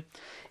children.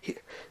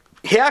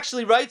 He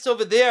actually writes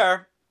over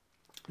there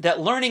that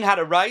learning how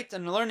to write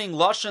and learning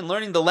Lashon,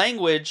 learning the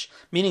language,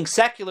 meaning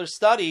secular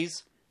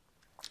studies,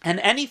 and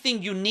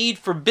anything you need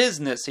for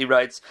business, he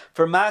writes,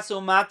 for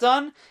Masu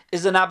Matan,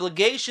 is an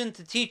obligation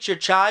to teach your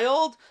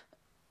child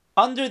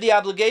under the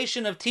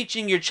obligation of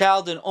teaching your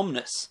child in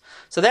umnus.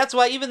 So that's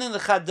why even in the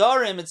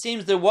Chadarim, it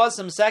seems there was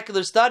some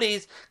secular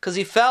studies, because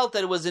he felt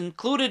that it was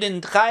included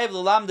in Chayev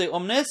L'Lamdei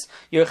Umnus.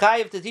 You're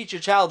Chayev to teach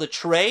your child a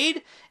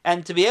trade,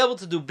 and to be able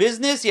to do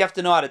business, you have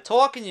to know how to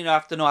talk, and you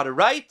have to know how to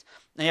write,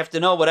 and you have to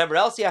know whatever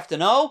else you have to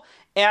know.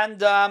 And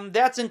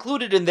that's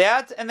included in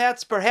that, and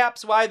that's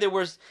perhaps why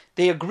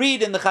they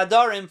agreed in the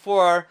Chadarim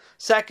for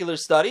secular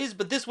studies.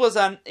 But this was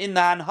in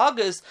the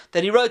Hanhagas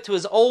that he wrote to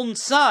his own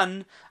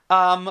son,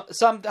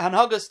 some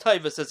Hanhagas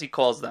Taivos, as he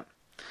calls them.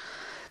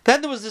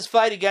 Then there was this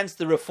fight against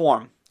the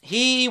Reform.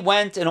 He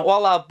went an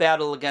all-out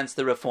battle against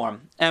the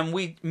Reform. And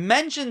we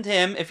mentioned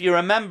him, if you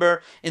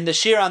remember, in the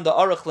Shir on the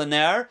Aruch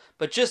LaNer,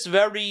 but just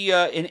very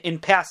in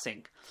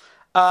passing.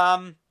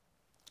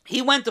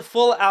 He went to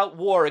full-out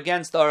war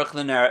against the Aruch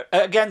LaNer,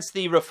 against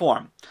the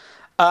Reform.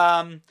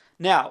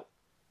 Now,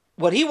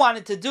 what he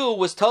wanted to do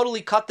was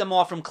totally cut them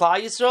off from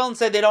Klal Yisrael and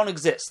say they don't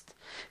exist.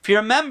 If you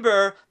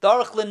remember, the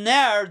Aruch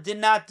LaNer did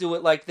not do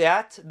it like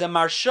that. The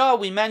Marsha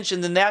we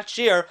mentioned in that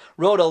shir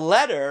wrote a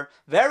letter,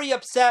 very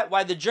upset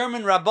why the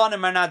German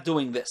Rabbanim are not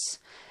doing this.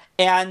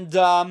 And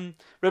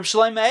Reb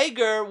Shlomo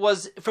Eiger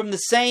was from the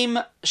same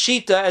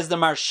Shita as the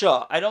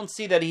Marsha. I don't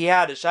see that he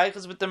had a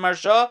shaykhus with the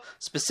Marsha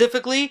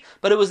specifically,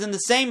 but it was in the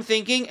same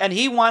thinking, and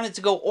he wanted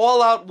to go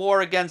all-out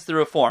war against the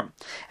Reform.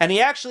 And he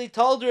actually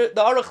told the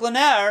Aruch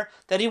LaNer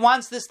that he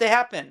wants this to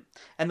happen.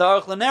 And the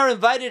Aruch LaNer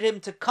invited him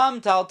to come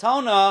to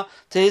Altona,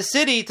 to his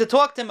city, to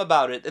talk to him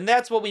about it. And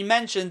that's what we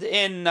mentioned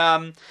in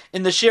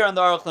the shir on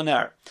the Aruch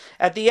LaNer.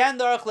 At the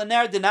end, the Aruch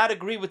LaNer did not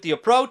agree with the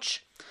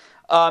approach.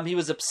 He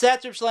was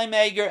upset with Shlomo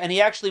Eiger, and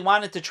he actually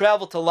wanted to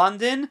travel to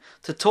London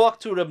to talk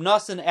to Reb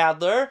Nosson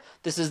Adler.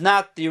 This is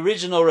not the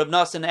original Reb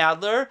Nosson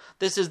Adler.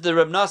 This is the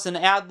Reb Nosson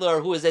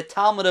Adler who is a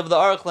Talmud of the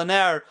Aruch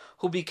LaNer,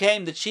 who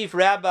became the chief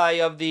rabbi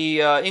of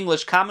the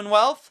English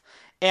Commonwealth.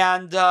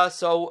 And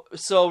so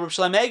Reb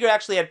Shlomo Eiger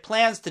actually had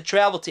plans to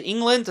travel to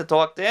England to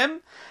talk to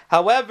him.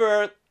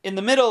 However, in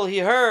the middle, he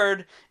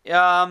heard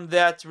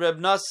that Reb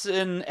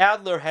Nosson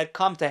Adler had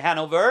come to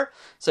Hanover,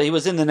 so he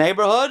was in the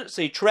neighborhood,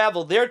 so he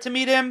traveled there to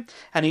meet him,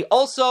 and he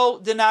also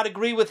did not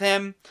agree with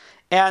him,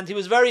 and he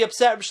was very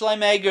upset, Reb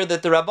Shlomo Eiger,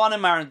 that the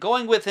Rabbanim aren't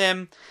going with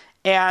him,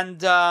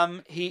 and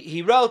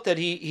he wrote that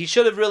he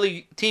should have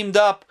really teamed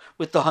up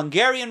with the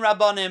Hungarian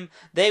Rabbanim.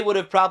 They would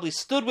have probably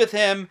stood with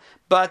him,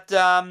 but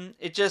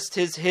it just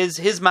his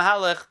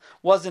mahalach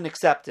wasn't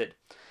accepted.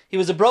 He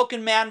was a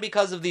broken man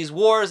because of these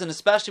wars, and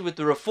especially with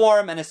the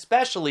Reform, and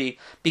especially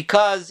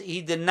because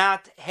he did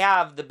not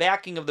have the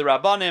backing of the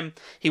Rabbanim.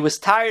 He was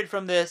tired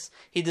from this.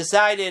 He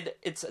decided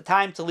it's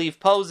time to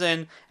leave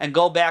Posen and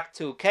go back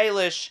to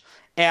Kalish,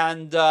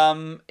 and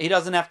he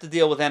doesn't have to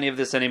deal with any of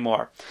this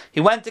anymore.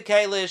 He went to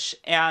Kalish,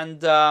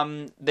 and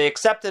they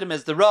accepted him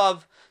as the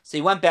Rav, so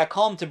he went back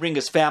home to bring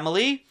his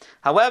family.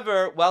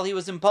 However, while he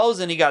was in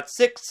Posen, he got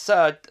sick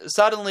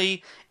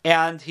suddenly,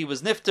 and he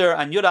was nifter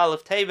on Yud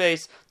Aleph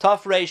Teves,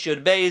 Tov Reish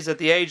Yud Beis, at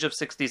the age of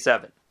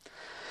 67.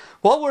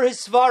 What were his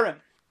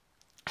svarim?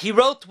 He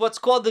wrote what's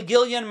called the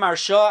Gilyon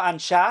Marsha on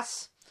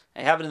Shas.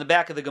 I have it in the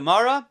back of the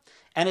Gemara.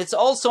 And it's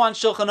also on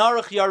Shulchan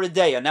Aruch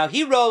Yeridea. Now,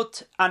 he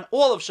wrote on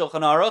all of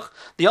Shulchan Aruch.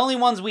 The only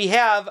ones we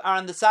have are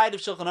on the side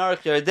of Shulchan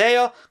Aruch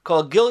Yeridea,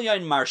 called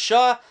Gilyon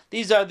Marsha.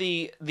 These are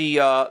the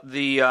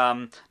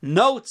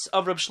notes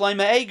of Reb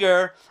Shlomo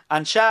Eiger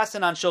on Shas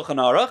and on Shulchan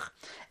Aruch.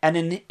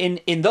 And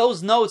in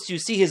those notes, you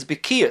see his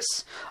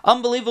Bekias,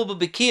 unbelievable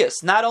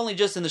Bekias, not only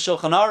just in the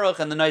Shulchan Aruch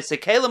and the Noisei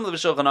Kelim of the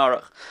Shulchan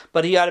Aruch,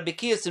 but he had a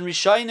Bekias in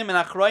Rishonim and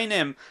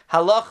Achroinim,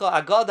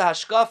 Halacha, Agada,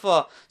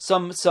 Hashkafa,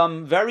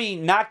 some very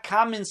not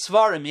common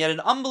Svarim. He had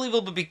an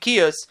unbelievable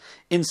Bekias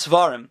in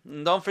Svarim.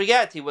 And don't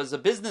forget, he was a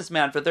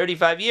businessman for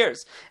 35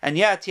 years, and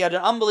yet he had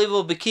an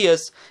unbelievable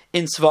Bekias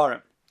in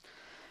Svarim.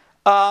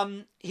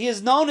 He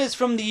is known as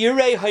from the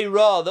Yirei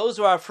Hayra, those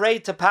who are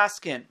afraid to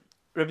paskin.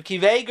 Rabbi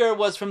Akiva Eiger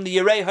was from the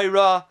Yirei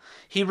Hayra.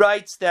 He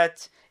writes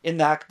that in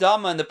the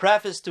Hakdama, in the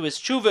preface to his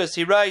Shuvas,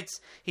 he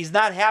writes he's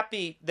not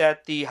happy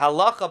that the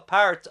halacha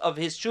part of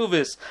his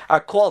Shuvas are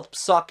called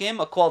psakim,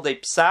 are called a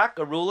psak,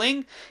 a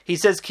ruling. He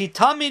says, Ki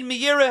tamid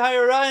mi Yirei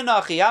Hayra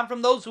enachi. I'm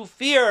from those who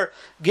fear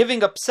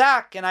giving a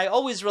psak, and I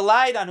always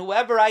relied on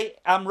whoever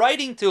I'm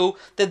writing to,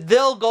 that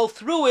they'll go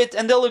through it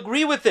and they'll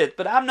agree with it,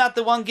 but I'm not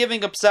the one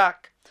giving a psak.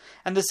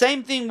 And the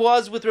same thing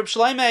was with Reb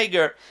Shlomo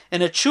Eiger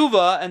in a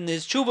tshuva, and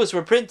his tshuvas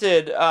were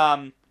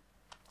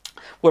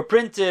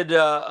printed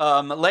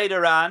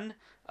later on.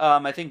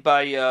 I think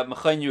by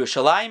Mechayin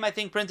Yerushalayim, I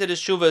think printed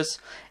his shuvas,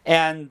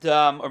 and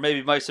or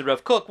maybe Meister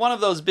Rav Kook, one of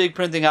those big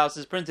printing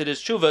houses printed his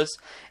shuvas,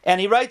 and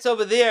he writes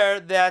over there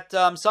that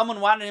someone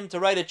wanted him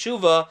to write a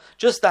tshuva,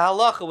 just the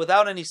halacha,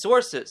 without any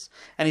sources,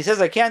 and he says,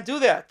 I can't do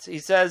that. He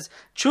says,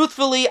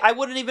 truthfully, I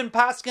wouldn't even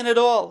paskin at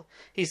all.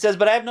 He says,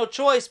 but I have no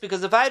choice,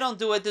 because if I don't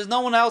do it, there's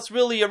no one else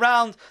really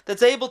around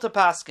that's able to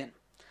paskin.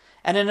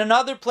 And in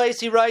another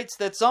place he writes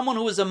that someone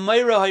who is a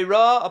Meira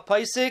Hayra, a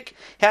Paisik,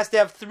 has to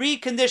have 3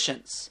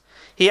 conditions.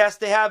 He has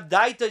to have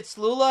Daita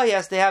Tzlula, he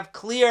has to have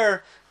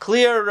clear,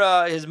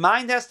 his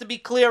mind has to be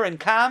clear and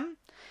calm.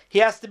 He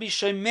has to be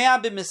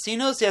Shemea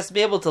b'Mesinus, he has to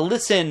be able to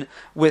listen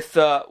with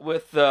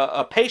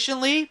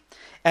patiently.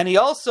 And he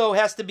also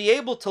has to be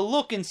able to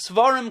look in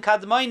Svarim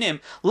Kadmainim,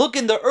 look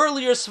in the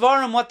earlier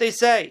Svarim what they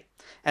say.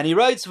 And he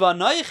writes,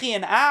 V'anoichi,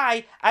 and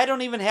I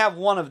don't even have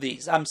one of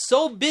these. I'm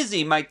so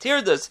busy, my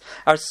tirdas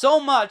are so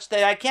much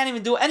that I can't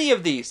even do any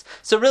of these.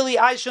 So really,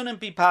 I shouldn't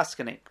be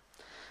paskening.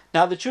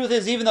 Now, the truth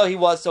is, even though he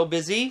was so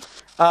busy,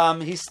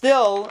 he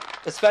still,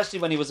 especially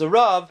when he was a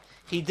Rav,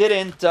 he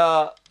didn't,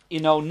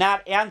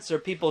 not answer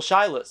people's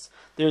shilas.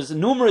 There's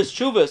numerous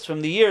tshuvas from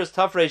the years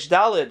Tafresh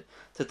Dalid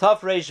to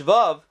Tafresh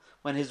Vav,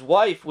 when his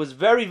wife was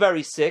very,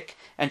 very sick,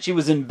 and she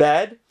was in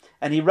bed,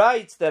 and he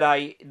writes that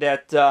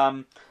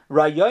Rayoni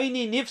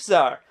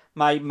Nifzar,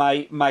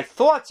 my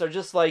thoughts are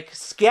just like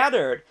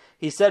scattered.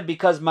 He said,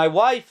 because my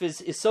wife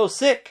is so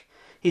sick.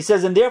 He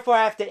says, and therefore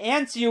I have to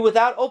answer you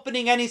without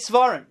opening any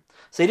svarim.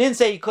 So he didn't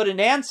say he couldn't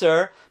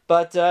answer,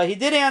 but he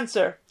did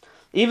answer.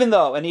 Even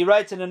though, and he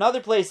writes in another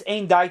place,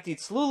 Ein daiti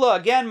tzlula,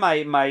 again,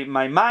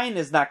 my mind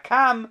is not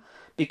calm,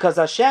 because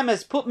Hashem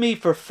has put me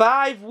for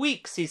 5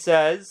 weeks, he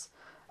says,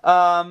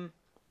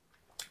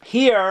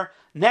 here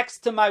next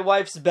to my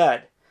wife's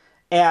bed.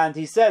 And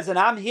he says, and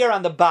I'm here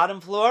on the bottom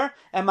floor,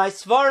 and my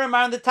svarim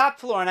are on the top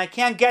floor, and I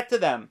can't get to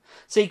them.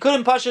 So he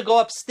couldn't pasha go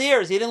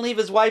upstairs. He didn't leave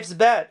his wife's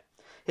bed.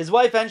 His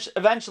wife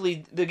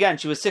eventually, again,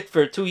 she was sick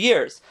for 2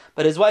 years,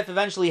 but his wife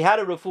eventually had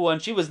a refuah,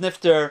 and she was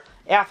nifter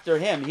after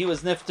him. He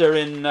was nifter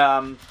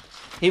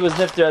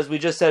as we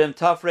just said, in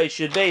Tafresh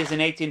Yud Beis in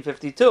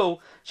 1852.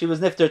 She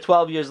was nifter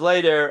 10 years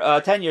later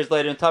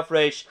in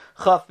Tafresh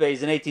Chaf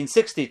Beis in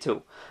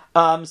 1862.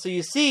 So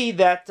you see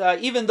that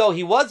even though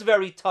he was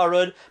very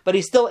tarud, but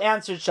he still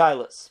answered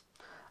shilas.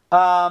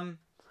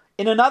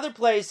 In another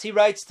place, he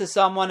writes to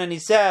someone and he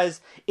says,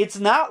 it's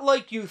not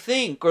like you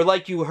think or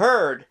like you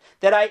heard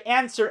that I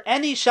answer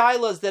any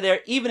shilas that are,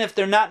 even if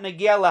they're not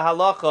negia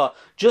lahalacha,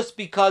 just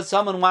because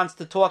someone wants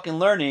to talk and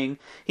learning.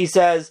 He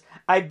says,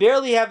 I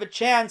barely have a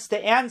chance to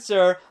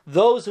answer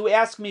those who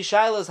ask me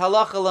shilas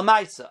halacha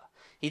lamaisa.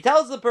 He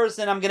tells the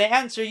person, I'm going to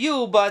answer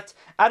you, but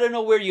I don't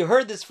know where you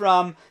heard this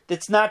from.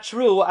 That's not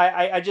true.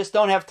 I just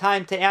don't have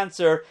time to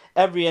answer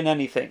every and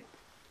anything.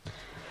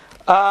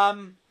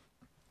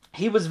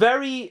 He was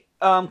very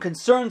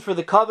concerned for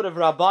the kavod of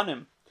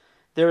Rabbanim.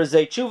 There is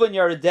a tshuva in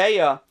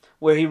Yeridea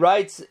where he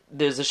writes,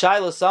 there's a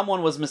shaila,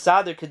 someone was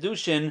Mesader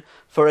Kedushin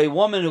for a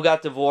woman who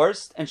got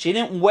divorced, and she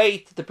didn't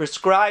wait the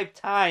prescribed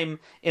time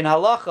in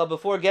halacha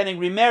before getting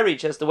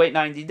remarried. She has to wait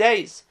 90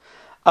 days.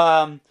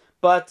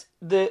 But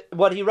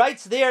what he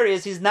writes there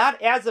is he's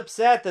not as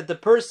upset that the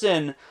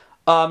person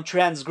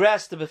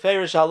transgressed the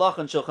Beferish Halach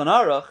and Shulchan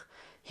Aruch.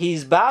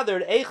 He's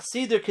bothered, Eich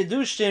Sider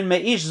Kedushin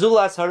Meish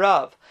Zulas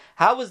Harav.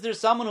 How was there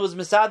someone who was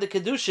Mesader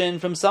Kedushin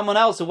from someone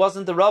else who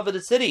wasn't the Rav of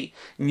the city?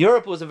 In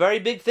Europe it was a very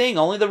big thing.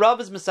 Only the Rav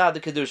is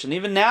Mesader Kedushin.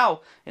 Even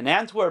now, in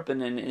Antwerp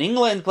and in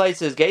England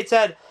places,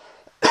 Gateshead,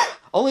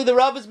 only the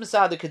Rav is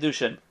Mesader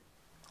Kedushin.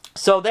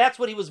 So that's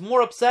what he was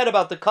more upset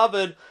about, the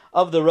kavod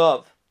of the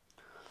Rav.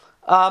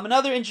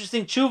 Another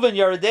interesting tshuva in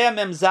Yeridea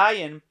Mem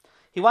Zayin,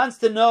 he wants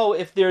to know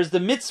if there's the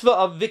mitzvah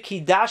of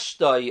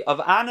vikidashtoi, of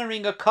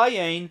honoring a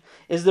kayin.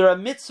 Is there a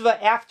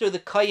mitzvah after the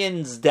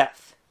kayin's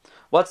death?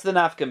 What's the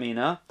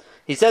nafkamina?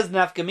 He says the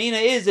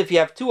nafkamina is if you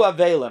have 2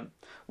 avelim.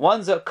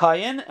 One's a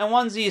kayin and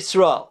one's a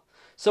Yisrael.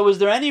 So is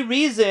there any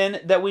reason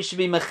that we should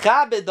be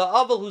mechabed the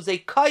avel who's a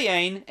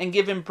kayin and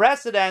give him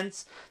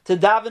precedence to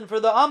daven for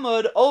the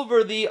amud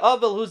over the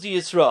avel who's a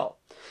Yisrael?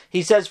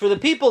 He says for the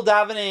people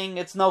davening,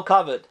 it's no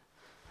kavod.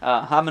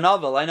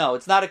 Hamanavel, I know,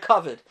 it's not a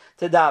kavod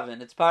to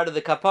daven. It's part of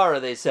the kapara,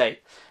 they say.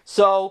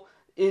 So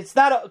it's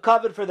not a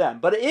kavod for them.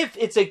 But if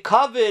it's a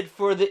kavod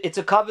it's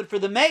a kavod for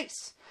the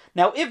mace.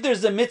 Now, if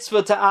there's a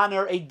mitzvah to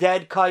honor a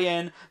dead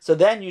kayin, so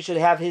then you should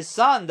have his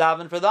son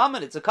daven for the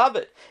amud. It's a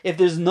kavod. If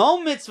there's no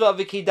mitzvah of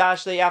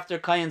vikidashtei after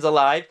kayin's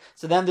alive,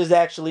 so then there's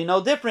actually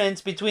no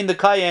difference between the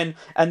kayin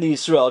and the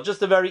Yisrael.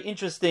 Just a very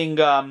interesting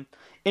tshuva.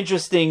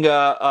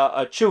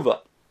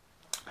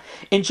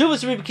 In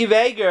Tshuvas Reb Akiva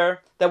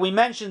Eiger that we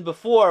mentioned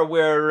before,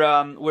 where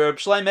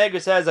Shlomo Eiger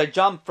says, I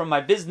jumped from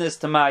my business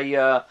to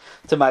my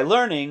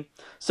learning.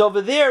 So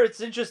over there, it's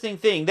an interesting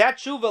thing. That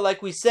tshuva,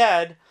 like we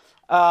said,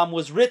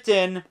 was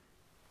written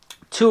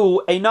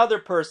to another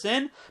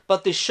person,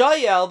 but the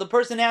shayel, the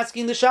person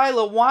asking the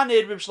shayla,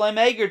 wanted Reb Shlomo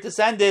Eiger to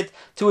send it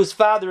to his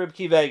father, Reb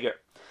Akiva Eiger.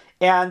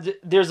 And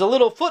there's a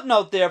little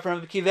footnote there from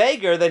Reb Akiva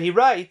Eiger that he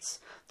writes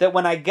that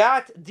when I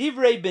got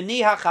Divrei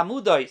Beni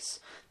HaChamudos,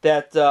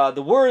 that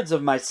the words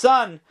of my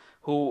son,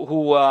 who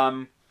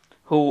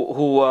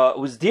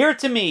was dear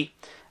to me,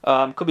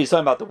 could be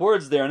talking about the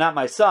words there, not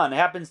my son. It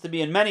happens to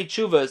be in many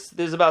tshuvas.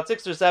 There's about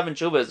 6 or 7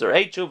 tshuvas, or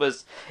 8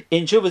 tshuvas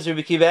in tshuvas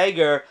Reb Akiva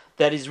Eiger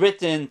that is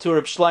written to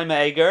Reb Shlomo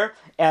Eiger,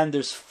 and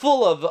there's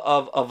full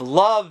of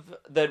love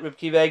that Reb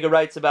Akiva Eiger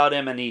writes about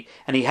him, and he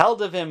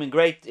held of him in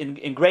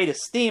great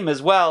esteem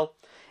as well.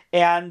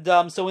 And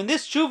so in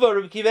this tshuva,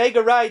 Reb Akiva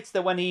Eiger writes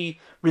that when he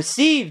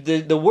received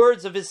the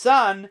words of his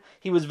son,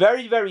 he was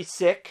very, very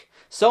sick.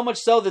 So much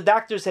so the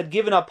doctors had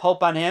given up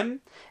hope on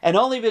him, and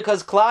only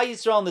because Klal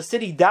Yisrael in the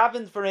city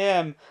davened for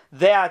him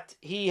that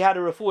he had a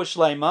refuah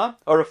shleima,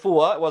 or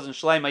refuah, it wasn't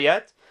shleima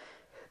yet.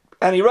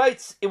 And he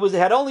writes, it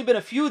had only been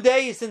a few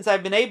days since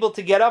I've been able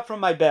to get up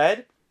from my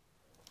bed,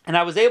 and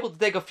I was able to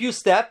take a few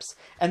steps,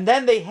 and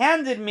then they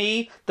handed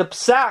me the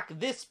psak,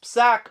 this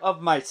psak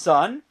of my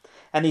son,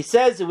 and he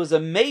says it was a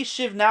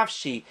meishiv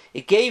nafshi.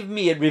 It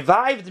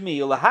revived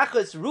me.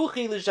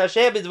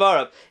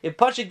 It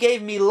pasha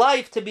gave me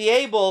life to be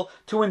able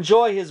to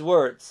enjoy his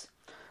words.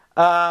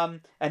 And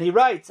he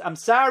writes, I'm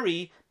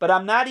sorry, but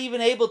I'm not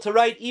even able to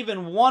write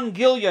even one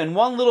gilya in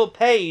one little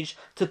page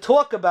to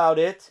talk about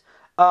it.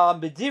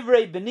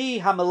 B'divrei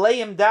b'ni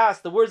hamaleim das,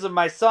 the words of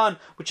my son,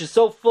 which is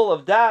so full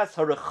of das,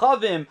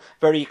 harechavim,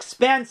 very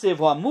expansive,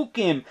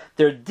 hamukim,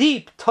 they're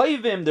deep,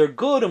 toivim, they're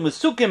good, and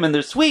musukim, and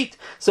they're sweet.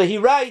 So he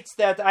writes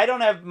that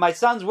my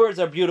son's words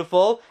are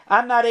beautiful,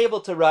 I'm not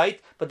able to write,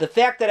 but the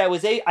fact that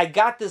I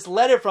got this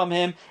letter from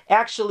him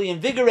actually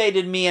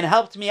invigorated me and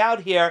helped me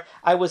out here.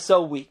 I was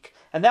so weak.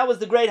 And that was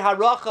the great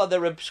haracha that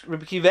Reb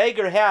Akiva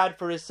Eiger had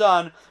for his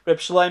son, Reb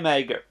Shlomo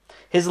Eiger.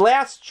 His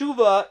last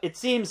tshuva, it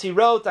seems, he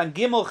wrote on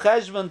Gimel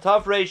Cheshvan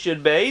Tav Reish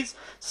Yud Beis,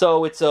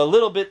 so it's a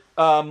little bit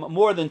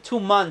more than 2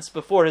 months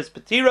before his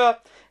Petira,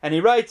 and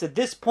he writes, at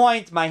this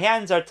point, my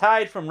hands are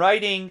tied from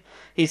writing.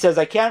 He says,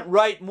 I can't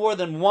write more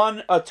than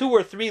 2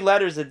 or 3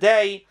 letters a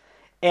day,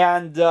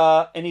 and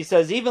he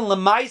says, even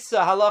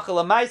Lamaisa, halacha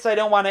Lamaisa, I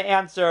don't want to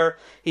answer.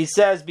 He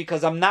says,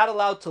 because I'm not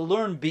allowed to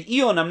learn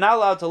Be'iyun, I'm not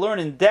allowed to learn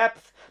in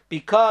depth,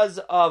 because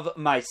of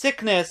my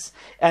sickness,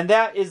 and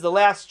that is the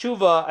last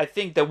tshuva, I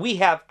think, that we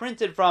have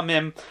printed from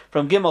him,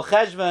 from Gimel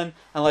Cheshvan,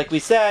 and like we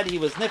said, he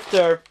was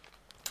nifter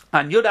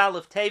on Yud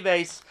Aleph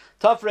Teves,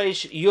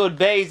 Tafresh Yud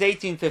Beis,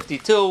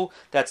 1852,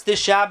 that's this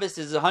Shabbos,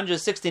 is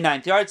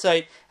 169th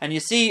yahrzeit, and you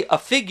see a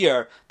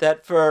figure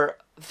that for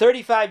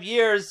 35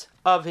 years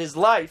of his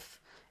life,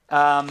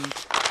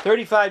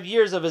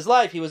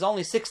 he was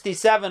only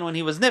 67 when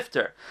he was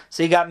nifter.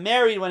 So he got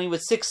married when he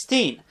was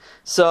 16.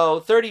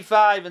 So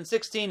 35 and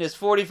 16 is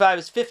 45,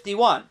 is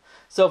 51.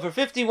 So for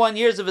 51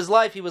 years of his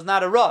life, he was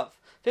not a Rav.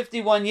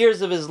 51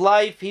 years of his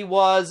life, he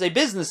was a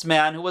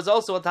businessman who was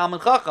also a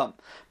Talmid Chacham.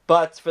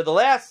 But for the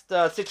last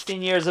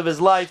 16 years of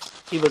his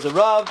life, he was a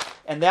Rav,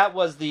 and that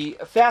was the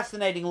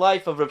fascinating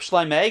life of Reb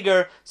Shlomo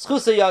Eiger.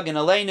 Schus Yagin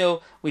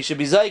Aleinu, we should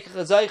be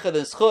Zaycha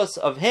the schus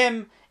of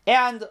him,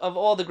 and of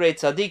all the great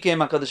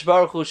tzaddikim. HaKadosh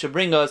Baruch Hu should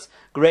bring us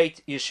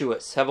great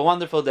Yeshuas. Have a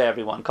wonderful day,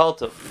 everyone. Kol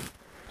Tov.